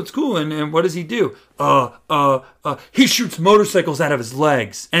 Oh, cool, that's cool. And what does he do? He shoots motorcycles out of his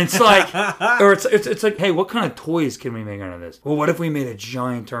legs. And it's like, or it's like, hey, what kind of toys can we make out of this? Well, what if we made a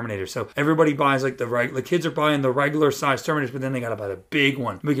giant Terminator? So everybody buys like the kids are buying the regular size Terminators, but then they got to buy the big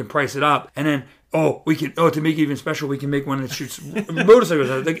one. We can price it up. And then, to make it even special, we can make one that shoots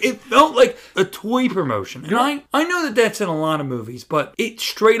motorcycles. Like, it felt like a toy promotion. And I know that that's in a lot of movies, but it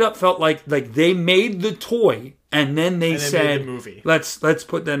straight up felt like they made the toy and then they said, made the movie. Let's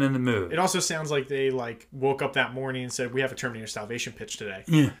put that in the movie. It also sounds like they woke up that morning and said, we have a Terminator Salvation pitch today.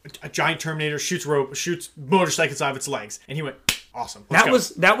 Yeah. A giant Terminator shoots motorcycles out of its legs. And he went, awesome. That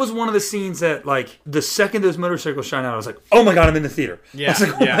was one of the scenes that, like, the second those motorcycles shine out, I was like, oh my God, I'm in the theater. Yeah.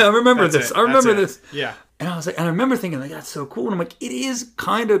 I remember this. I remember this. Yeah. And I was like, and I remember thinking, like, that's so cool. And I'm like, it is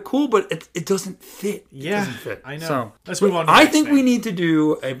kind of cool, but it doesn't fit. Yeah, it doesn't fit. I know. So, let's move on to I think we need to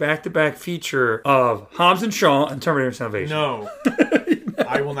do a back-to-back feature of Hobbs and Shaw and Terminator Salvation. No.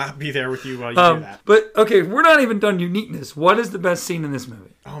 I will not be there with you while you do that. But, okay, we're not even done uniqueness. What is the best scene in this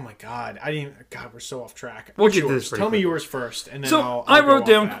movie? Oh my God. God, we're so off track. We'll get this. Tell me yours first, and then So I'll I wrote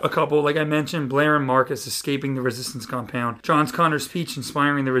go down off a couple. Like I mentioned, Blair and Marcus escaping the resistance compound. John Connor's speech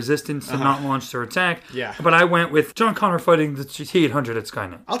inspiring the resistance to not launch their attack. Yeah. But I went with John Connor fighting the T-800 at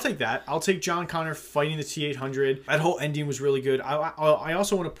Skynet. I'll take that. I'll take John Connor fighting the T-800. That whole ending was really good. I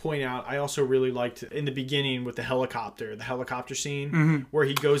also want to point out, I also really liked in the beginning with the helicopter scene where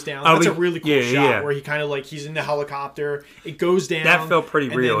he goes down. That's a really cool shot where he kind of like, he's in the helicopter. It goes down. That felt pretty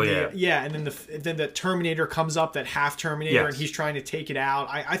real, and then the Terminator comes up, that half Terminator, and he's trying to take it out.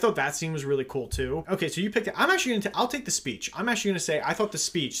 I thought that scene was really cool too. Okay, so you picked it. I'm actually going to, I'll take the speech. I'm actually going to say, I thought the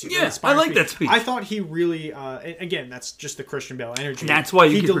speech. Yeah, I like that speech. I thought he really, again, that's just the Christian Bale energy. That's why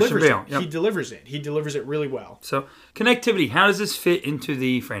you get Christian Bale. He delivers it. He delivers it really well. So, connectivity, how does this fit into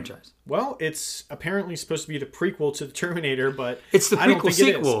the franchise? Well, it's apparently supposed to be the prequel to the Terminator, but it's the prequel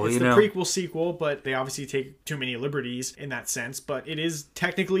sequel. It's the prequel sequel, but they obviously take too many liberties in that sense. But it is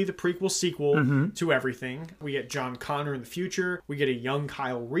technically the prequel sequel to everything. We get John Connor in the future. We get a young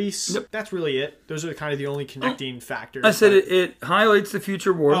Kyle Reese. Yep. That's really it. Those are kind of the only connecting factors. I said it highlights the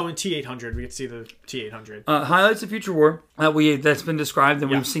future war. Oh, and T-800. We get to see the T-800. Highlights the future war that's been described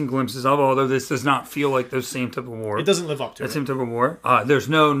and we've seen glimpses of, although this does not feel like those same type of war. It doesn't live up to that same type of war. There's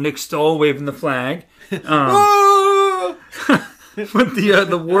no Nick Stoll waving the flag. But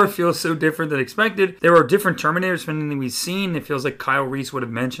the war feels so different than expected. There are different Terminators from anything we've seen. It feels like Kyle Reese would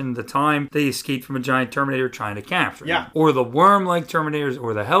have mentioned the time they escaped from a giant Terminator trying to capture him. Or the worm-like Terminators,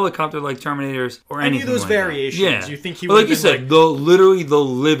 or the helicopter-like Terminators, or anything of those like variations. That. Yeah. You think he would like you said, literally the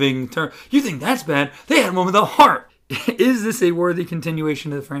living You think that's bad? They had one with a heart. Is this a worthy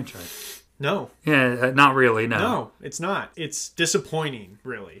continuation of the franchise? No. Yeah, not really, no. No, it's not. It's disappointing,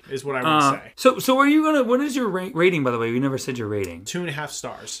 really, is what I would say. So are you going to... What is your rating, by the way? We never said your rating. 2.5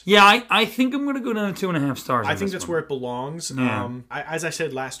 stars. Yeah, I think I'm going to go down to 2.5 stars. I think that's where it belongs. Yeah. As I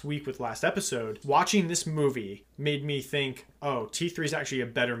said last week with last episode, watching this movie made me think, oh, T3 is actually a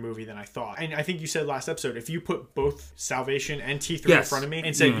better movie than I thought. And I think you said last episode, if you put both Salvation and T3 in front of me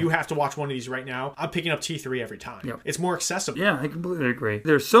and said, you have to watch one of these right now, I'm picking up T3 every time. Yep. It's more accessible. Yeah, I completely agree.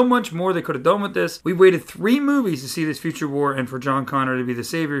 There's so much more they could have done with this. We waited 3 movies to see this future war and for John Connor to be the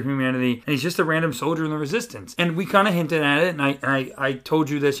savior of humanity, and he's just a random soldier in the resistance. And we kind of hinted at it, and I told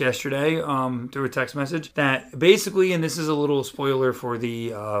you this yesterday through a text message, that basically, and this is a little spoiler for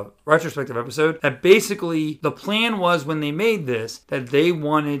the retrospective episode, that basically the plan was when they made this, that they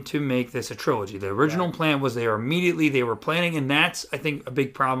wanted to make this a trilogy. The original plan was they were planning, and that's, I think, a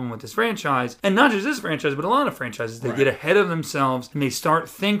big problem with this franchise. And not just this franchise, but a lot of franchises. They get ahead of themselves, and they start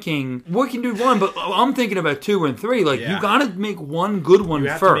thinking, we can do one, but I'm thinking about 2 and 3. Like, you got to make one good one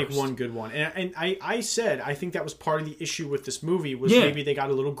first. You have to make one good one. And I said, I think that was part of the issue with this movie, was maybe they got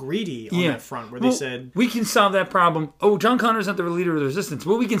a little greedy on that front, where they said, we can solve that problem. Oh, John Connor's not the leader of the resistance,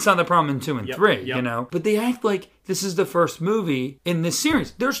 but we can solve that problem in 2 and 3, you know? But they act like this is the first movie in this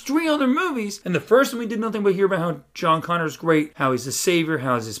series. There's 3 other movies, and the first one we did nothing but hear about how John Connor's great, how he's the savior,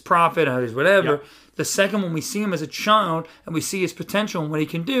 how he's his prophet, how he's whatever. Yep. The second one, we see him as a child, and we see his potential and what he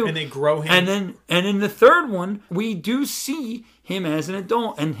can do. And they grow him. And in the third one, we do see him as an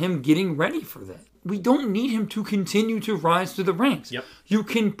adult and him getting ready for that. We don't need him to continue to rise through the ranks. Yep. You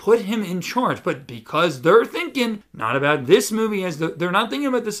can put him in charge, but because they're thinking not about this movie they're not thinking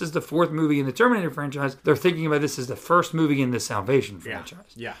about this as the 4th movie in the Terminator franchise. They're thinking about this as the first movie in the Salvation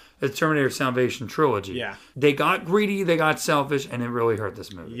franchise. Yeah. The Terminator Salvation trilogy. Yeah. They got greedy, they got selfish, and it really hurt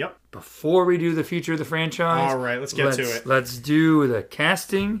this movie. Yep. Before we do the future of the franchise, all right, let's get to it. Let's do the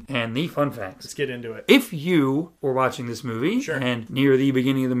casting and the fun facts. Let's get into it. If you were watching this movie, and near the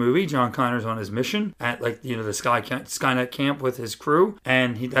beginning of the movie, John Connor's on his mission at the Skynet camp with his crew,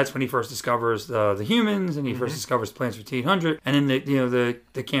 and that's when he first discovers the humans, and he first discovers plans for T-800, and then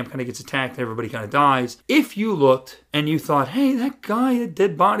the camp kind of gets attacked, and everybody kind of dies. If you looked and you thought, hey, that guy, that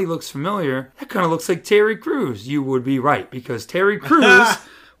dead body looks familiar, that kind of looks like Terry Crews, you would be right, because Terry Crews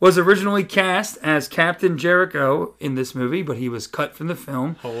was originally cast as Captain Jericho in this movie, but he was cut from the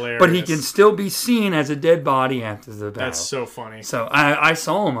film. Hilarious. But he can still be seen as a dead body after the battle. That's so funny. So I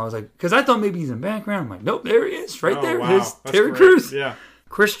saw him. I was like, because I thought maybe he's in the background. I'm like, nope, there he is. Right there. Wow. It's Terry Crews. Yeah.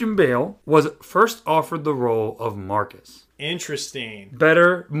 Christian Bale was first offered the role of Marcus. Interesting.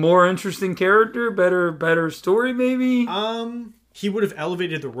 Better, more interesting character, better story, maybe? He would have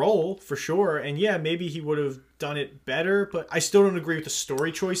elevated the role for sure, and maybe he would have done it better, but I still don't agree with the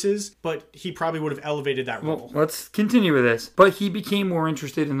story choices, but he probably would have elevated that role. Well, let's continue with this. But he became more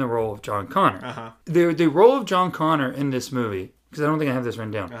interested in the role of John Connor. The role of John Connor in this movie, because I don't think I have this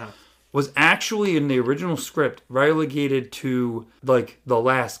written down, was actually in the original script relegated to like the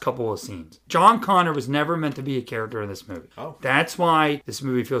last couple of scenes. John Connor was never meant to be a character in this movie. Oh. That's why this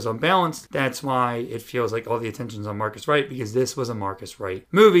movie feels unbalanced. That's why it feels like all the attention's on Marcus Wright, because this was a Marcus Wright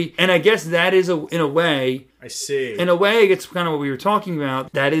movie. And I guess that is, in a way... I see. In a way, it's kind of what we were talking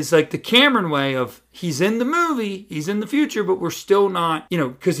about. That is like the Cameron way of he's in the movie, he's in the future, but we're still not,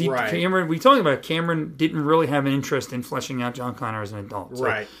 because Cameron, we talked about it, Cameron didn't really have an interest in fleshing out John Connor as an adult. So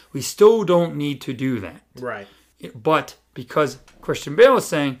right. We still don't need to do that. Right. But because Christian Bale is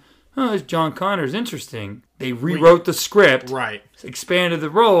saying, John Connor's interesting, they rewrote the script. Right. Expanded the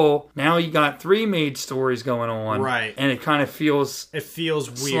role. Now you got 3 made stories going on. Right. And it kind of feels... It feels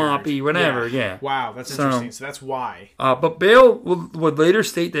weird. Sloppy, whatever, yeah. Wow, that's interesting. So that's why. But Bale would later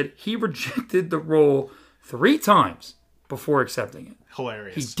state that he rejected the role 3 times before accepting it.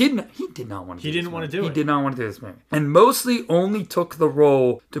 Hilarious. He did not want to do it. He didn't want to do it. He did not want to do this movie. And mostly only took the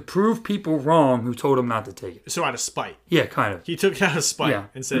role to prove people wrong who told him not to take it. So out of spite. Yeah, kind of. He took it out of spite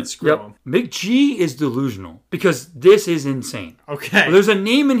and said, screw him. McG is delusional because this is insane. Okay. Well, there's a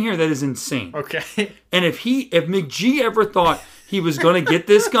name in here that is insane. Okay. And if McG ever thought he was going to get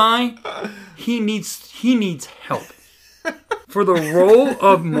this guy, he needs help. For the role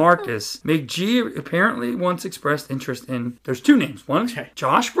of Marcus, McG apparently once expressed interest in... There's 2 names. One,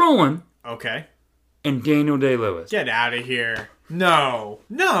 Josh Brolin. Okay. And Daniel Day-Lewis. Get out of here. No.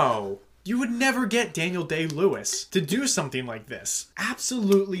 You would never get Daniel Day-Lewis to do something like this.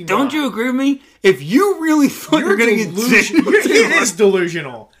 Absolutely not. Don't you agree with me? If you really thought you were going to get... He is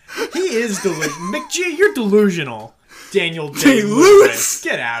delusional. He is delusional. McG, you're delusional. Daniel Day-Lewis.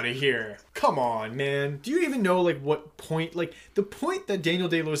 Get out of here. Come on, man. Do you even know, what point... the point that Daniel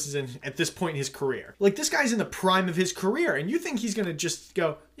Day-Lewis is in at this point in his career. This guy's in the prime of his career, and you think he's going to just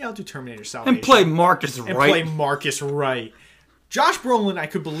go, yeah, I'll do Terminator Salvation. And play Marcus Wright. Josh Brolin, I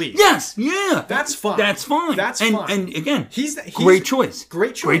could believe. Yes, yeah. That's fine. That's fine. fine. And again, he's great choice.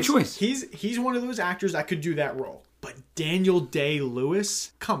 Great choice. Great choice. He's one of those actors that could do that role. But Daniel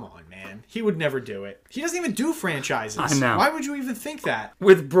Day-Lewis? Come on, man. He would never do it. He doesn't even do franchises. I know. Why would you even think that?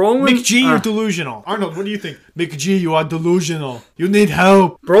 With Brolin... McG, you're delusional. Arnold, what do you think? McG, you are delusional. You need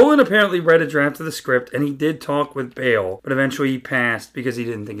help. Brolin apparently read a draft of the script, and he did talk with Bale, but eventually he passed because he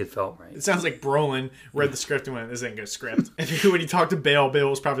didn't think it felt right. It sounds like Brolin read the script and went, this ain't a good script. And when he talked to Bale, Bale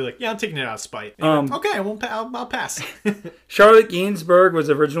was probably like, yeah, I'm taking it out of spite. Went, okay, I'll pass. Charlotte Gainsbourg was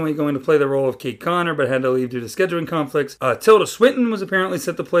originally going to play the role of Kate Connor, but had to leave due to scheduling conflicts. Tilda Swinton was apparently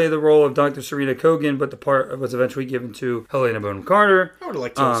set to play the role of Dr. Serena Kogan, but the part was eventually given to Helena Bonham Carter. I would have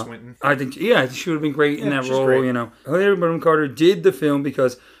liked Tilda Swinton. I think she would have been great in that role. Great. Helena Bonham Carter did the film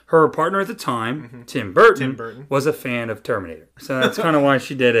because her partner at the time, Tim Burton, was a fan of Terminator. So that's kind of why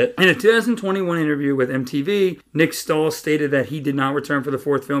she did it. In a 2021 interview with MTV, Nick Stahl stated that he did not return for the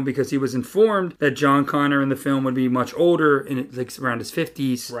 4th film because he was informed that John Connor in the film would be much older, around his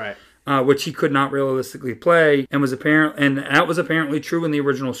 50s. Right. Which he could not realistically play, and that was apparently true in the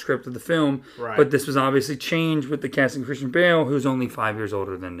original script of the film. Right. But this was obviously changed with the casting of Christian Bale, who's only 5 years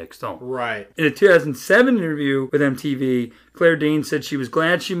older than Nick Stahl. Right. In a 2007 interview with MTV, Claire Danes said she was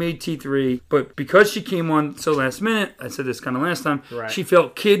glad she made T3, but because she came on so last minute, I said this kind of last time, she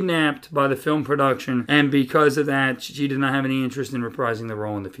felt kidnapped by the film production, and because of that, she did not have any interest in reprising the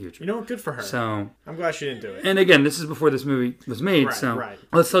role in the future. You know what? Good for her. So I'm glad she didn't do it. And again, this is before this movie was made, Right.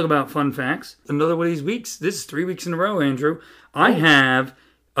 Let's talk about fun facts. Another one of these weeks. This is 3 weeks in a row, Andrew. I have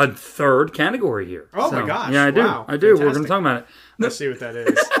a 3rd category here. Oh my gosh! Yeah, I do. Wow. I do. Fantastic. We're going to talk about it. Let's see what that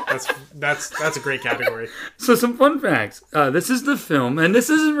is. That's a great category. So some fun facts. This is the film, and this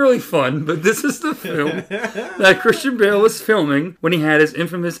isn't really fun, but this is the film that Christian Bale was filming when he had his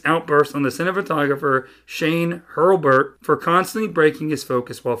infamous outburst on the cinematographer Shane Hurlburt for constantly breaking his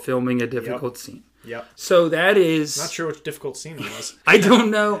focus while filming a difficult scene. Yep. So that is... Not sure which difficult scene it was. I don't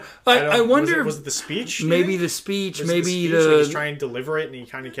know. I wonder... Was it the speech? Maybe the speech. Maybe the... Like he's trying to deliver it and he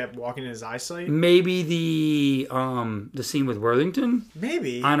kind of kept walking in his eyesight? Maybe the scene with Worthington?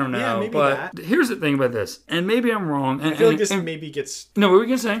 Maybe. I don't know. Yeah, maybe but that. Here's the thing about this. And maybe I'm wrong. I feel like this maybe gets... No, what were we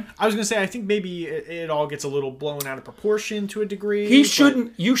going to say? I was going to say, I think maybe it all gets a little blown out of proportion to a degree. You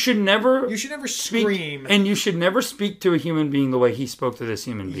should never scream. And you should never speak to a human being the way he spoke to this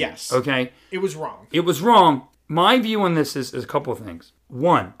human being. Yes. Okay? It was wrong. It was wrong. My view on this is a couple of things.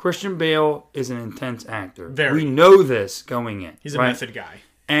 One, Christian Bale is an intense actor. Very. We know this going in. He's a method guy.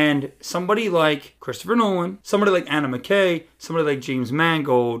 And somebody like Christopher Nolan, somebody like Anna McKay, somebody like James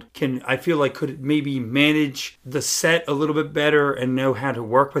Mangold I feel like could maybe manage the set a little bit better and know how to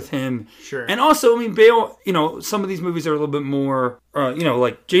work with him. Sure. And also, I mean, Bale, some of these movies are a little bit more,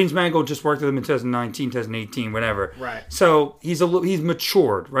 like James Mangold just worked with him in 2019, 2018, whatever. Right. So he's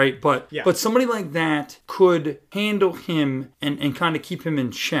matured, right? But somebody like that could handle him and kind of keep him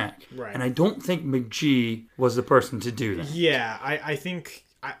in check. Right. And I don't think McG was the person to do that. Yeah, I think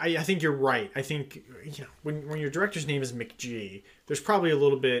you're right. I think when your director's name is McG, there's probably a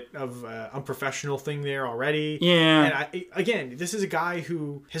little bit of unprofessional thing there already. Yeah. And again, this is a guy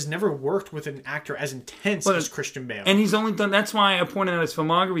who has never worked with an actor as intense as Christian Bale. And he's only done, that's why I pointed out his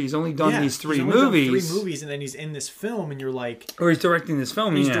filmography, he's only done these three movies. Done 3 movies, and then he's in this film, and you're like... Or he's directing this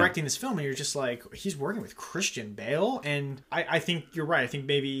film, directing this film, and you're just like, he's working with Christian Bale? And I think you're right. I think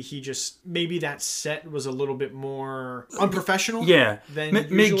maybe that set was a little bit more unprofessional than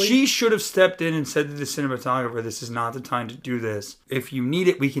usually. McG should have stepped in and said to the cinematographer, this is not the time to do this. If you need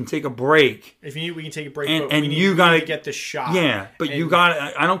it, we can take a break. If you need, we can take a break. And we gotta get the shot. Yeah, but you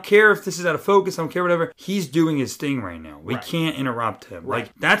gotta. I don't care if this is out of focus. I don't care whatever. He's doing his thing right now. We can't interrupt him. Right.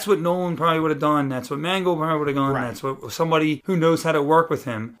 Like that's what Nolan probably would have done. That's what Mangold probably would have done. Right. That's what somebody who knows how to work with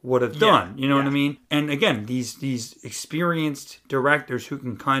him would have done. You know what I mean? And again, these experienced directors who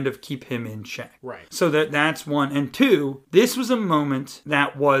can kind of keep him in check. Right. So that's one. And two, this was a moment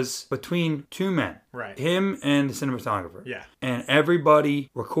that was between two men. Right. Him and the cinematographer. Yeah. And everybody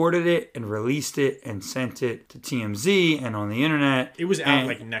recorded it and released it and sent it to TMZ and on the internet. It was out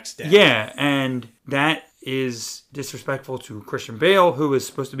like next day. Yeah, and that is disrespectful to Christian Bale, who is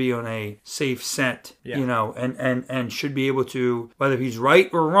supposed to be on a safe set, and should be able to, whether he's right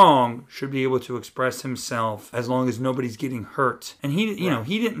or wrong, should be able to express himself as long as nobody's getting hurt. And he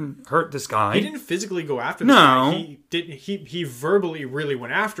didn't hurt this guy. He didn't physically go after this guy. He didn't. He verbally really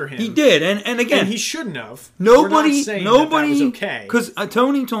went after him. He did, and again, and he shouldn't have. Nobody, We're not saying that was okay. Because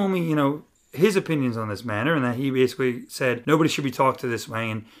Tony told me, his opinions on this matter, and that he basically said nobody should be talked to this way,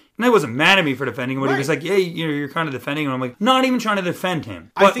 and he wasn't mad at me for defending him, but he was like, yeah, you're kind of defending him. I'm like, not even trying to defend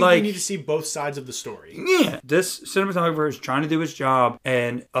him. But I think we need to see both sides of the story. Yeah, this cinematographer is trying to do his job,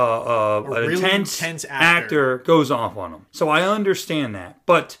 and an really intense actor goes off on him. So I understand that.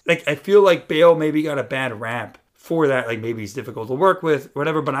 But I feel like Bale maybe got a bad rap for that, like maybe he's difficult to work with,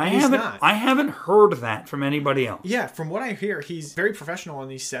 whatever. But I haven't heard that from anybody else. Yeah, from what I hear, he's very professional on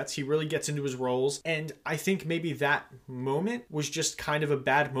these sets. He really gets into his roles, and I think maybe that moment was just kind of a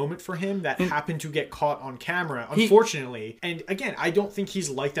bad moment for him that happened to get caught on camera, unfortunately. And again, I don't think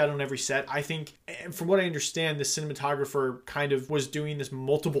he's like that on every set. I think, from what I understand, the cinematographer kind of was doing this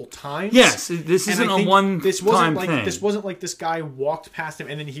multiple times. Yes, this isn't a one-time thing. This wasn't like this guy walked past him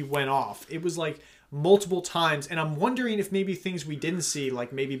and then he went off. It was like multiple times, and I'm wondering if maybe things we didn't see,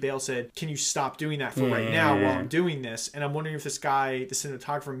 like maybe Bale said, can you stop doing that for right now while I'm doing this? And I'm wondering if this guy, the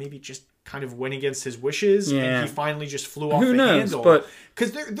cinematographer, maybe just kind of went against his wishes and he finally just flew off the handle. But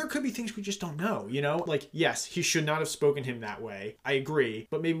because there could be things we just don't know, like, yes, he should not have spoken him that way, I agree,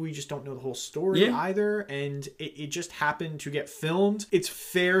 but maybe we just don't know the whole story either, and it just happened to get filmed. It's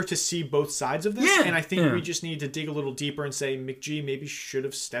fair to see both sides of this, and I think we just need to dig a little deeper and say McG maybe should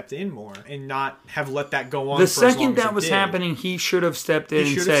have stepped in more and not have let that go on. The second that was happening, he should have stepped in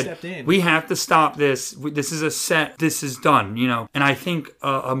and said, we have to stop this. This is a set. This is done, and I think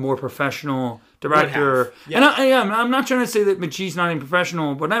a more professional director. And I'm not trying to say that McGee's not even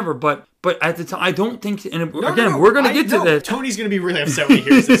professional, whatever, but at the time, I don't think. And we're going to get to this. Tony's going to be really upset when he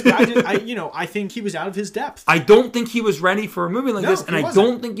hears this. But I think he was out of his depth. I don't think he was ready for a movie like this, and I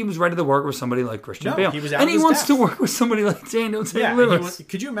don't think he was ready to work with somebody like Christian Bale. He was out and of he his wants depth. to work with somebody like Daniel Day-Lewis.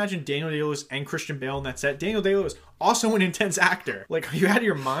 Could you imagine Daniel Day-Lewis and Christian Bale on that set? Daniel Day-Lewis, also an intense actor. Like, are you out of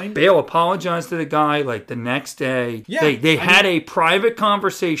your mind? Bale apologized to the guy like the next day. Yeah, they had a private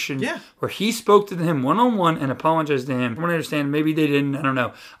conversation where he spoke to him one-on-one and apologized to him. From what I understand, maybe they didn't. I don't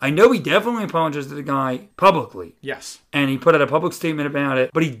know. I know he definitely apologized to the guy publicly. Yes. And he put out a public statement about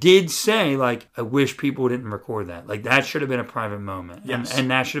it. But he did say, like, I wish people didn't record that. Like, that should have been a private moment. Yes.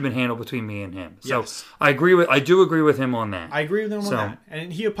 And that should have been handled between me and him. So I do agree with him on that. I agree with him on that.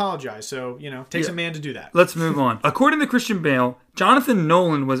 And he apologized. So, takes a man to do that. Let's move on. According to Christian Bale, Jonathan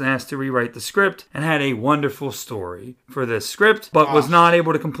Nolan was asked to rewrite the script and had a wonderful story for this script, but was not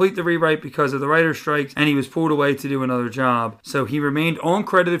able to complete the rewrite because of the writer's strikes, and he was pulled away to do another job. So he remained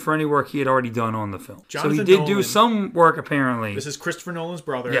uncredited for any work he had already done on the film. Jonathan so he did Nolan, do some work, apparently. This is Christopher Nolan's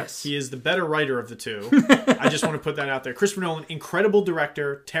brother. Yes. He is the better writer of the two. I just want to put that out there. Christopher Nolan, incredible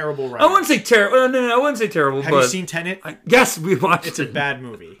director, terrible writer. I wouldn't say terrible. No, I wouldn't say terrible. Have you seen Tenet? Yes, we watched it. It's a bad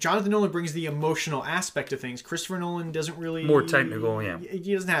movie. Jonathan Nolan brings the emotional aspect of things. Christopher Nolan doesn't really... More technical, yeah.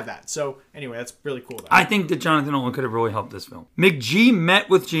 He doesn't have that. So anyway, that's really cool, though. I think that Jonathan Nolan could have really helped this film. McG met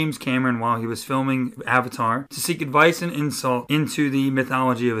with James Cameron while he was filming Avatar to seek advice and insight into the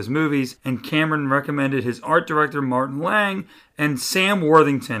mythology of his movies, and Cameron recommended his art director Martin Lang and Sam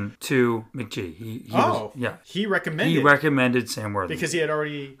Worthington to McG. He recommended Sam Worthington because he had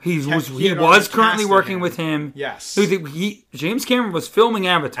already. He was currently working with him. Yes. James Cameron was filming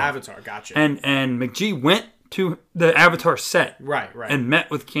Avatar. Gotcha. And McG went to the Avatar set. Right. And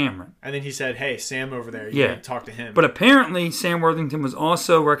met with Cameron. And then he said, hey, Sam over there, you need to talk to him. But apparently, Sam Worthington was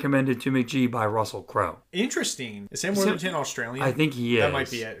also recommended to McG by Russell Crowe. Interesting. Is Sam Worthington Australian? I think he is. That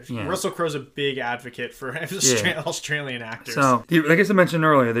might be it. Yeah. Russell Crowe's a big advocate for Australian actors. So, like I mentioned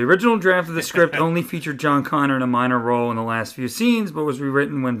earlier, the original draft of the script only featured John Connor in a minor role in the last few scenes, but was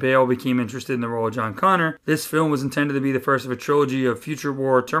rewritten when Bale became interested in the role of John Connor. This film was intended to be the first of a trilogy of future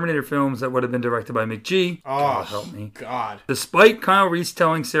war Terminator films that would have been directed by McG. God help me. God. Despite Kyle Reese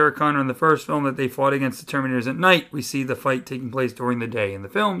telling Sarah Connor in the first film that they fought against the Terminators at night, we see the fight taking place during the day in the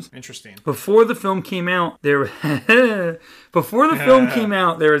films. Interesting. Before the film came out, there is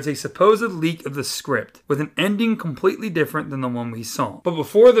a supposed leak of the script with an ending completely different than the one we saw. But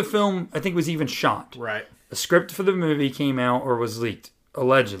before the film, I think, was even shot. Right. A script for the movie came out or was leaked.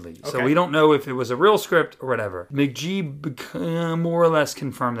 Allegedly. Okay. So we don't know if it was a real script or whatever. McG more or less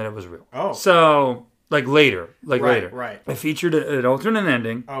confirmed that it was real. Oh. So... later. Right. It featured an alternate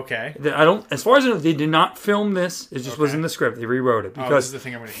ending. Okay. As far as I know, they did not film this. It just was in the script. They rewrote it. Because this is the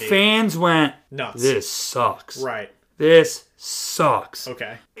thing I'm going to hate. Fans went, nuts. This sucks. Right. This sucks.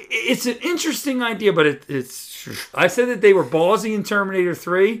 Okay. It's an interesting idea, but it's... I said that they were ballsy in Terminator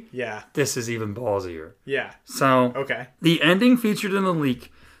 3. Yeah. This is even ballsier. Yeah. So, okay. The ending featured in the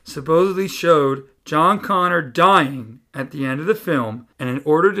leak supposedly showed John Connor dying at the end of the film, and in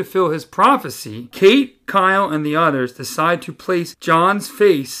order to fill his prophecy, Kate, Kyle, and the others decide to place John's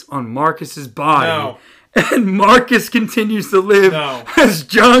face on Marcus's body. No. And Marcus continues to live as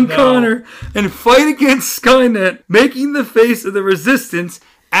John Connor and fight against Skynet, making the face of the Resistance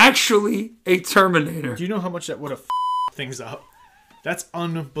actually a Terminator. Do you know how much that would have things up? That's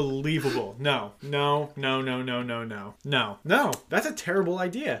unbelievable. No. That's a terrible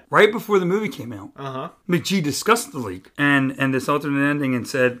idea. Right before the movie came out, McG discussed the leak and this alternate ending and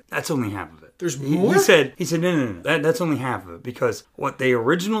said, that's only half of it. There's more? He said, no. That's only half of it because what they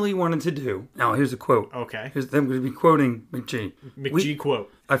originally wanted to do... Now, here's a quote. Okay. I'm going to be quoting McG. McG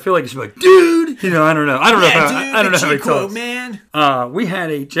quote. I feel like it should be like, dude! I don't know. I don't know how he quote, talks. Man. We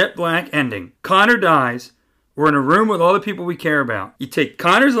had a jet black ending. Connor dies. We're in a room with all the people we care about. You take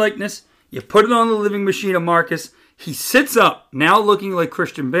Connor's likeness, you put it on the living machine of Marcus. He sits up, now looking like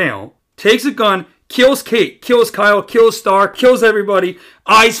Christian Bale, takes a gun, kills Kate, kills Kyle, kills Star, kills everybody,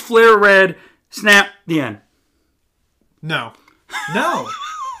 eyes flare red, snap, the end. No.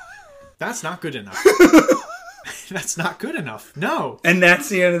 That's not good enough. That's not good enough. No. And that's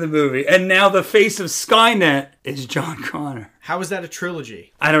the end of the movie. And now the face of Skynet is John Connor. How is that a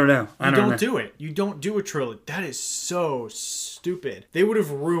trilogy? I don't know. You don't do it. You don't do a trilogy. That is so stupid. They would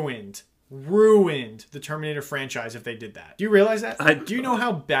have ruined the Terminator franchise if they did that. Do you realize that? Do you know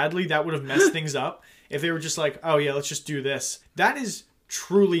how badly that would have messed things up if they were just like, oh yeah, let's just do this? That is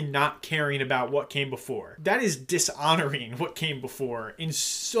truly not caring about what came before. That is dishonoring what came before in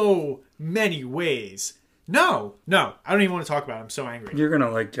so many ways. No. I don't even want to talk about it. I'm so angry. You're going to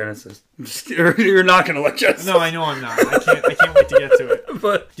like Genesis. You're not going to like Genesis. No, I know I'm not. I can't wait to get to it.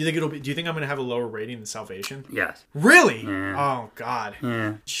 But do you think I'm going to have a lower rating than Salvation? Yes. Really? Yeah. Oh, God.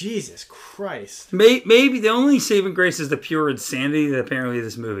 Yeah. Jesus Christ. Maybe the only saving grace is the pure insanity that apparently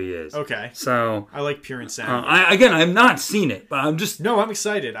this movie is. Okay. So I like pure insanity. I've not seen it, but I'm just... No, I'm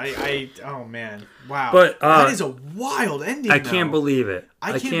excited. Oh, man. Wow. But that is a wild ending, I can't believe it.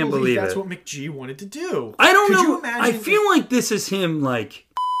 I can't believe that's what McG wanted to do. I don't know. Could you imagine? I feel like this is him, like,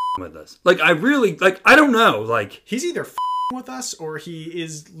 with us. Like, I don't know. Like, he's either with us or he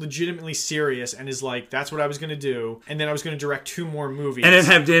is legitimately serious and is like, that's what I was going to do. And then I was going to direct 2 more movies. And then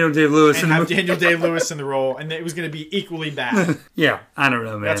have Daniel Day-Lewis in the role. And it was going to be equally bad. Yeah, I don't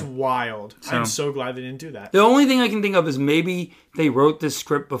know, man. That's wild. I'm so glad they didn't do that. The only thing I can think of is maybe they wrote this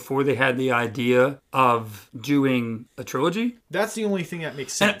script before they had the idea of doing a trilogy. That's the only thing that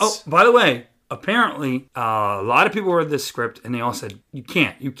makes sense. And, by the way, apparently, a lot of people read this script and they all said, you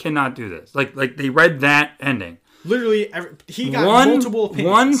cannot do this. Like they read that ending. Literally, he got multiple opinions.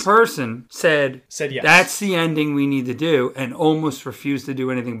 One person said yes. That's the ending we need to do, and almost refused to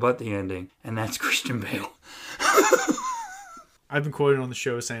do anything but the ending, and that's Christian Bale. I've been quoted on the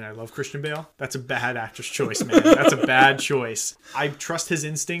show saying I love Christian Bale. That's a bad actor's choice, man. That's a bad choice. I trust his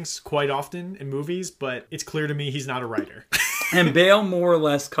instincts quite often in movies, but it's clear to me he's not a writer. And Bale more or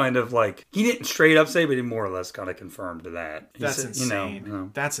less kind of like, he didn't straight up say, but he more or less kind of confirmed to that. That's said, insane. You know.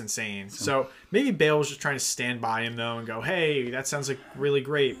 That's insane. So maybe Bale was just trying to stand by him though and go, hey, that sounds like really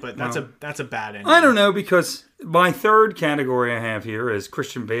great, but that's a bad ending. I don't know, because my third category I have here is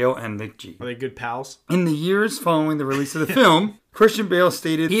Christian Bale and McG. Are they good pals? In the years following the release of the film, Christian Bale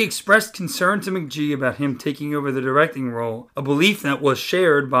stated he expressed concern to McG about him taking over the directing role, a belief that was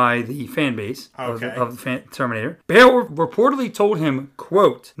shared by the fan base of the Terminator. Bale reportedly told him,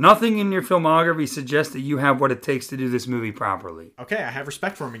 quote, nothing in your filmography suggests that you have what it takes to do this movie properly. Okay, I have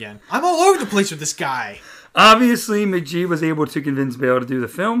respect for him again. I'm all over the place with this guy. Obviously, McG was able to convince Bale to do the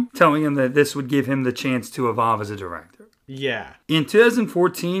film, telling him that this would give him the chance to evolve as a director. Yeah. In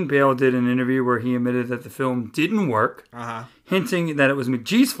 2014, Bale did an interview where he admitted that the film didn't work, hinting that it was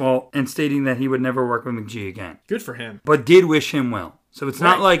McG's fault and stating that he would never work with McG again. Good for him. But did wish him well. So it's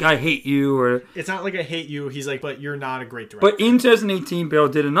not like I hate you or... It's not like I hate you. He's like, but you're not a great director. But in 2018, Bale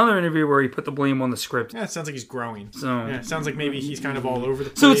did another interview where he put the blame on the script. Yeah, it sounds like he's growing. So yeah, it sounds like maybe he's kind of all over the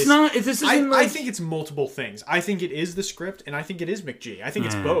place. So it's not... I think it's multiple things. I think it is the script, and I think it is McG. I think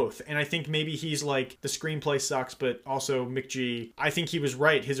it's both. And I think maybe he's like, the screenplay sucks, but also McG... I think he was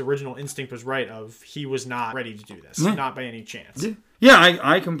right. His original instinct was right of he was not ready to do this. Not by any chance. Yeah,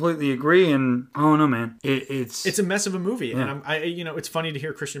 I completely agree, and I don't know, man. It's a mess of a movie, and it's funny to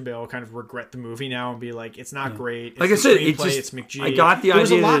hear Christian Bale kind of regret the movie now and be like, it's not great. It's like I said, it's McG. I got the idea. There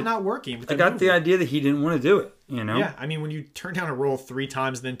was a lot not working. With the idea that he didn't want to do it. You know? Yeah, I mean, when you turn down a role 3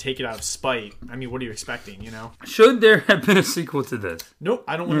 times and then take it out of spite, I mean, what are you expecting, you know? Should there have been a sequel to this? Nope,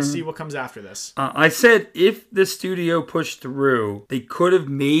 I don't want to see what comes after this. I said if the studio pushed through, they could have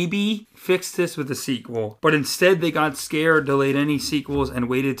maybe fixed this with a sequel, but instead they got scared, delayed any sequels, and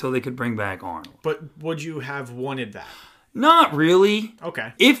waited till they could bring back Arnold. But would you have wanted that? Not really.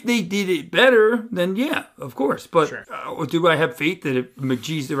 Okay. If they did it better, then yeah, of course. But sure. Do I have faith that if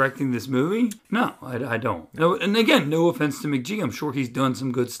McGee's directing this movie? No, I don't. No, and again, no offense to McGee. I'm sure he's done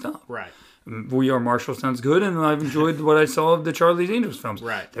some good stuff. Right. We Are Marshall sounds good, and I've enjoyed what I saw of the Charlie's Angels films.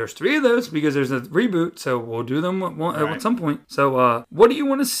 Right. There's 3 of those because there's a reboot, so we'll do them at some point. So, what do you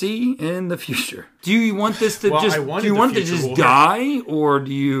want to see in the future? Do you want this to just die, or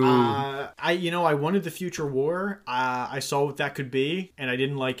do you? I wanted the future war. I saw what that could be, and I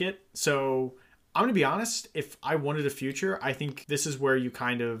didn't like it. So I'm going to be honest. If I wanted a future, I think this is where you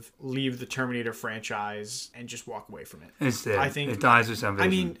kind of leave the Terminator franchise and just walk away from it. It's dead. I think it dies with some vision. I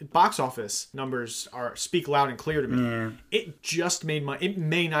mean, box office numbers speak loud and clear to me. Yeah. It just made money. It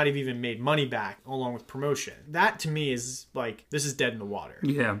may not have even made money back along with promotion. That to me is like, this is dead in the water.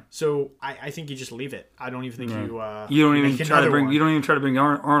 Yeah. So I think you just leave it. I don't even think you don't even try to bring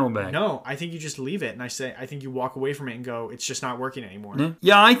Arnold back. No, I think you just leave it, and I think you walk away from it and go, it's just not working anymore.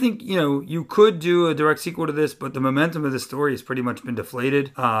 Yeah, I think you could do a direct sequel to this, but the momentum of the story has pretty much been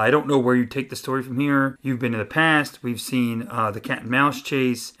deflated. I don't know where you take the story from here. You've been in the past. We've seen the cat and mouse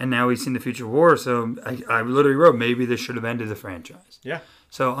chase, and now we've seen the future war. So I literally wrote, maybe this should have ended the franchise. Yeah.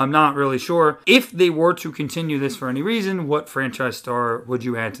 So I'm not really sure. If they were to continue this for any reason, what franchise star would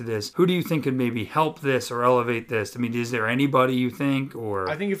you add to this? Who do you think could maybe help this or elevate this? I mean, is there anybody you think? Or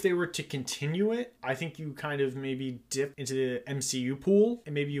I think if they were to continue it, I think you kind of maybe dip into the MCU pool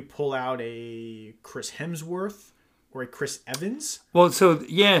and maybe you pull out a Chris Hemsworth or a Chris Evans. Well, so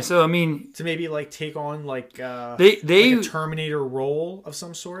I mean, to maybe like take on like a Terminator role of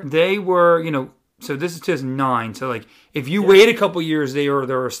some sort. They were, So this is 2009. So like, if you wait a couple years,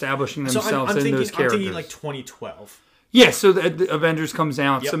 they're establishing themselves in those characters. I'm thinking like 2012. Yeah, so the Avengers comes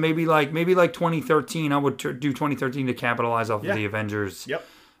out. Yep. So maybe like 2013. I would do 2013 to capitalize off of the Avengers. Yep.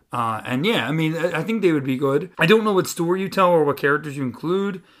 And yeah, I mean, I think they would be good. I don't know what story you tell or what characters you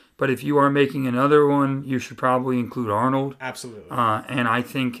include. But if you are making another one, you should probably include Arnold. Absolutely. And I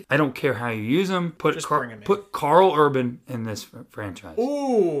think, I don't care how you use him, put Carl Urban in this franchise.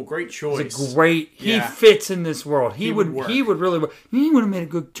 Ooh, great choice. It's he fits in this world. He would really work. He would have made a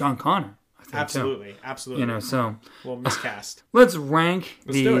good John Connor. I think, absolutely. So. Well, miscast. Let's rank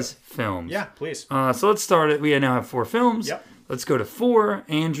these films. Yeah, please. So let's start it. We now have 4 films. Yep. Let's go to 4.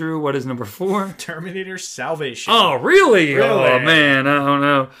 Andrew, what is number 4? Terminator Salvation. Oh, really? Oh, man. I don't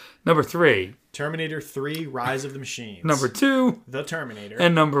know. Number 3. Terminator 3, Rise of the Machines. Number 2. The Terminator.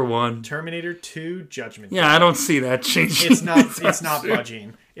 And number 1. Terminator 2, Judgment Day. Yeah, I don't see that changing. It's not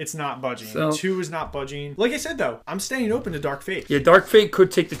budging. It's not budging. So, 2 is not budging. Like I said, though, I'm staying open to Dark Fate. Yeah, Dark Fate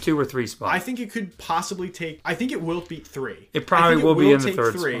could take the 2 or 3 spot. I think it could possibly take... I think it will beat 3. It probably will be in the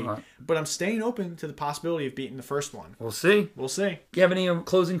 3rd spot. But I'm staying open to the possibility of beating the first one. We'll see. We'll see. Do you have any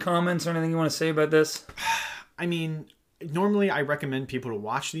closing comments or anything you want to say about this? I mean... normally I recommend people to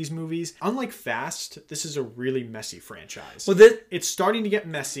watch these movies. Unlike Fast, this is a really messy franchise. Well, it's starting to get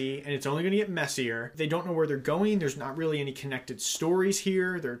messy, and it's only going to get messier. They don't know where they're going. There's not really any connected stories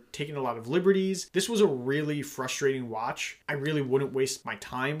here. They're taking a lot of liberties. This was a really frustrating watch. I really wouldn't waste my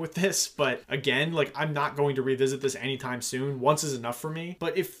time with this, but again, like, I'm not going to revisit this anytime soon. Once is enough for me.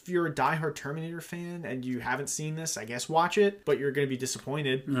 But if you're a diehard Terminator fan and you haven't seen this, I guess watch it, but you're going to be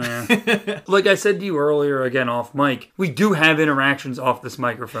disappointed. Like I said to you earlier, again off mic, we do have interactions off this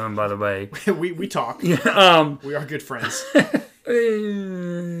microphone, by the way. we talk. Yeah, we are good friends.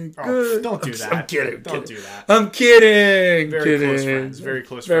 Good. Don't do that. I'm kidding. Don't do that. I'm kidding. Very close friends. Very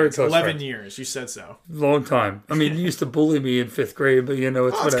close friends. 11 years. You said so. Long time. I mean, you used to bully me in 5th grade, but it's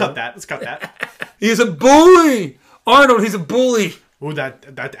let's whatever. Let's cut that. He's a bully. Arnold, he's a bully. Oh,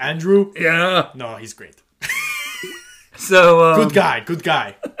 that Andrew? Yeah. No, he's great. So good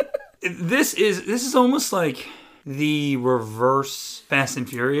guy. This is almost like the reverse Fast and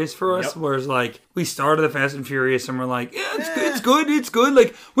Furious for us, whereas like we started the Fast and Furious and we're like, yeah, it's good.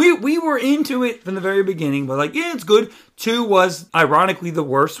 Like we were into it from the very beginning, but like, yeah, it's good. 2 was ironically the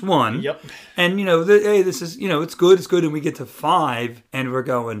worst one. Yep. And hey, this is it's good, and we get to 5 and we're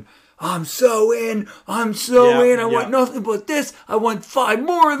going, I'm so in. I want nothing but this. I want 5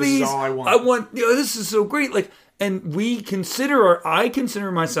 more of these. This is all I want. This is so great. Like, and I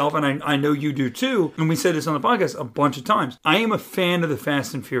consider myself, and I know you do too, and we said this on the podcast a bunch of times, I am a fan of the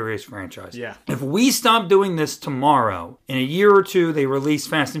Fast and Furious franchise. Yeah. If we stop doing this tomorrow, in a year or 2, they release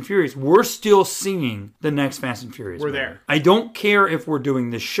Fast and Furious, we're still seeing the next Fast and Furious movie. there. I don't care if we're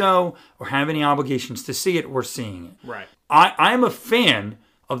doing this show or have any obligations to see it, we're seeing it. Right. I am a fan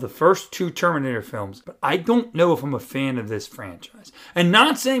of the first 2 Terminator films, but I don't know if I'm a fan of this franchise. And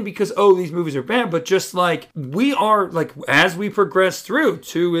not saying because, these movies are bad, but just like, we are, like, as we progress through,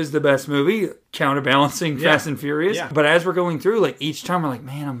 2 is the best movie, counterbalancing Fast and Furious. Yeah. But as we're going through, like, each time we're like,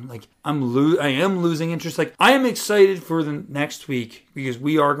 man, I am losing interest. Like, I am excited for the next week because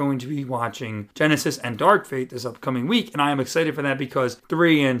we are going to be watching Genesis and Dark Fate this upcoming week. And I am excited for that because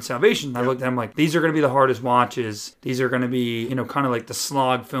 3 and Salvation, I looked at them like, these are going to be the hardest watches. These are going to be, kind of like the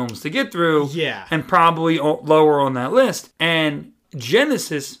slog films to get through. Yeah. And probably lower on that list. And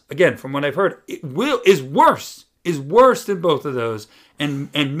Genesis, again, from what I've heard, is worse than both of those,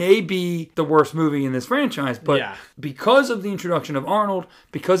 and may be the worst movie in this franchise. But because of the introduction of Arnold,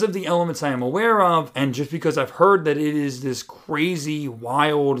 because of the elements I am aware of, and just because I've heard that it is this crazy,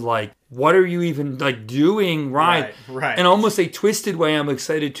 wild, like, what are you even like doing right? In almost a twisted way, I'm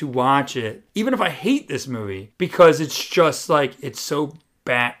excited to watch it, even if I hate this movie, because it's just like, it's so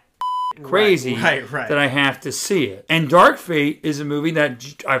bad. Crazy that I have to see it. And Dark Fate is a movie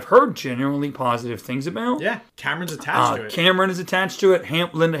that I've heard genuinely positive things about. Yeah, Cameron's attached to it. Cameron is attached to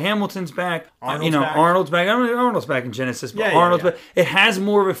it. Linda Hamilton's back. Arnold's back. Arnold's back. I don't know if Arnold's back in Genesis, but Arnold's back. It has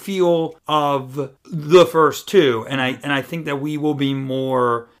more of a feel of the first 2, and I think that we will be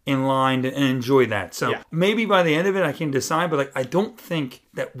more in line and enjoy that. So maybe by the end of it I can decide, but like, I don't think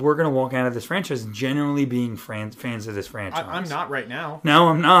that we're going to walk out of this franchise generally being fans of this franchise. I'm not right now. No,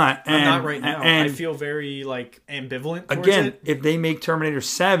 I'm not. I'm not right now. I feel very like ambivalent towards again, it. If they make Terminator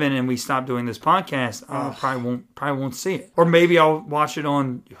 7 and we stop doing this podcast, I probably won't see it. Or maybe I'll watch it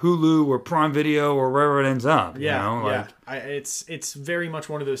on Hulu or Prime Video or wherever it ends up. It's very much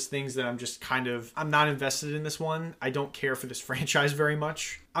one of those things that I'm not invested in this one. I don't care for this franchise very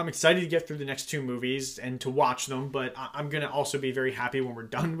much. I'm excited to get through the next 2 movies and to watch them, but I'm going to also be very happy when we're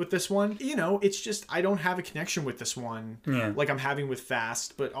done with this one. It's just, I don't have a connection with this one like I'm having with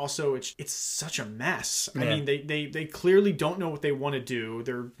Fast, but also it's such a mess. I mean, they clearly don't know what they want to do.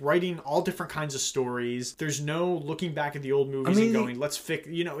 They're writing all different kinds of stories. There's no looking back at the old movies and going, let's fix,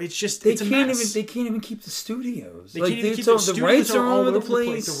 it's just, it's a mess. They can't even keep the studios. They can't even keep the studios. The rights are all over the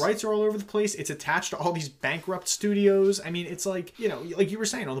place. The rights are all over the place. It's attached to all these bankrupt studios. I mean, it's like, like you were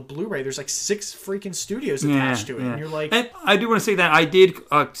saying, on the Blu-ray, there's like 6 freaking studios attached to it. And you're like... And I do want to say that I did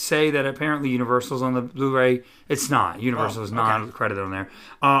say that apparently Universal's on the Blu-ray. It's not. Universal is not credited on there.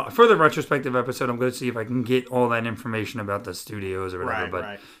 For the retrospective episode, I'm going to see if I can get all that information about the studios or whatever.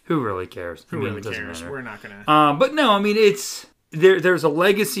 But who really cares? Who really cares? We're not going to... But no, I mean, it's... There's a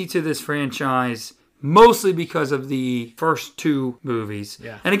legacy to this franchise... Mostly because of the first 2 movies.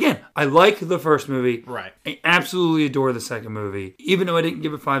 Yeah. And again, I like the first movie. Right. I absolutely adore the second movie. Even though I didn't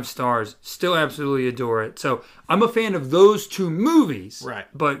give it 5 stars, still absolutely adore it. So I'm a fan of those 2 movies. Right.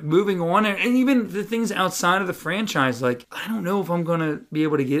 But moving on, and even the things outside of the franchise, like, I don't know if I'm going to be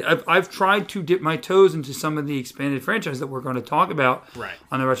able to get... I've tried to dip my toes into some of the expanded franchise that we're going to talk about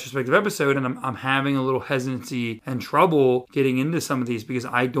on the retrospective episode, and I'm having a little hesitancy and trouble getting into some of these because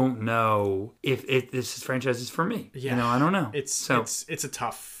I don't know if this franchise is for me. Yeah. You know, I don't know. It's a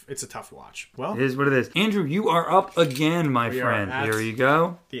tough watch. Well, it is what it is. Andrew, you are up again, my friend. Here you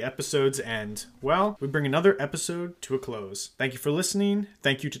go. The episode's end. Well, we bring another episode to a close. Thank you for listening.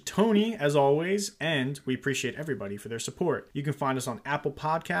 Thank you to Tony, as always, and we appreciate everybody for their support. You can find us on Apple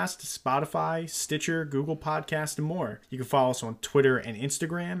Podcasts, Spotify, Stitcher, Google Podcasts, and more. You can follow us on Twitter and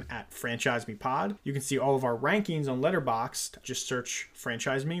Instagram at FranchiseMePod. You can see all of our rankings on Letterboxd. Just search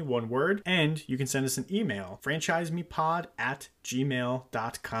Franchise Me, one word, and you can send us an email,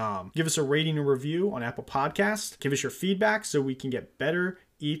 franchisemepod@gmail.com. Give us a rating and review on Apple Podcasts. Give us your feedback so we can get better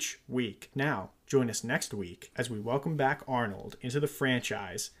each week. Now, join us next week as we welcome back Arnold into the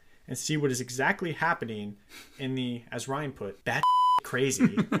franchise and see what is exactly happening in the, as Ryan put, that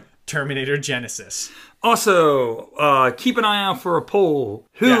crazy Terminator Genesis. Also, keep an eye out for a poll.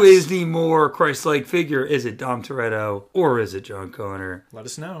 Who is the more Christ-like figure? Is it Dom Toretto or is it John Connor? Let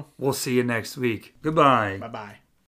us know. We'll see you next week. Goodbye. Bye-bye.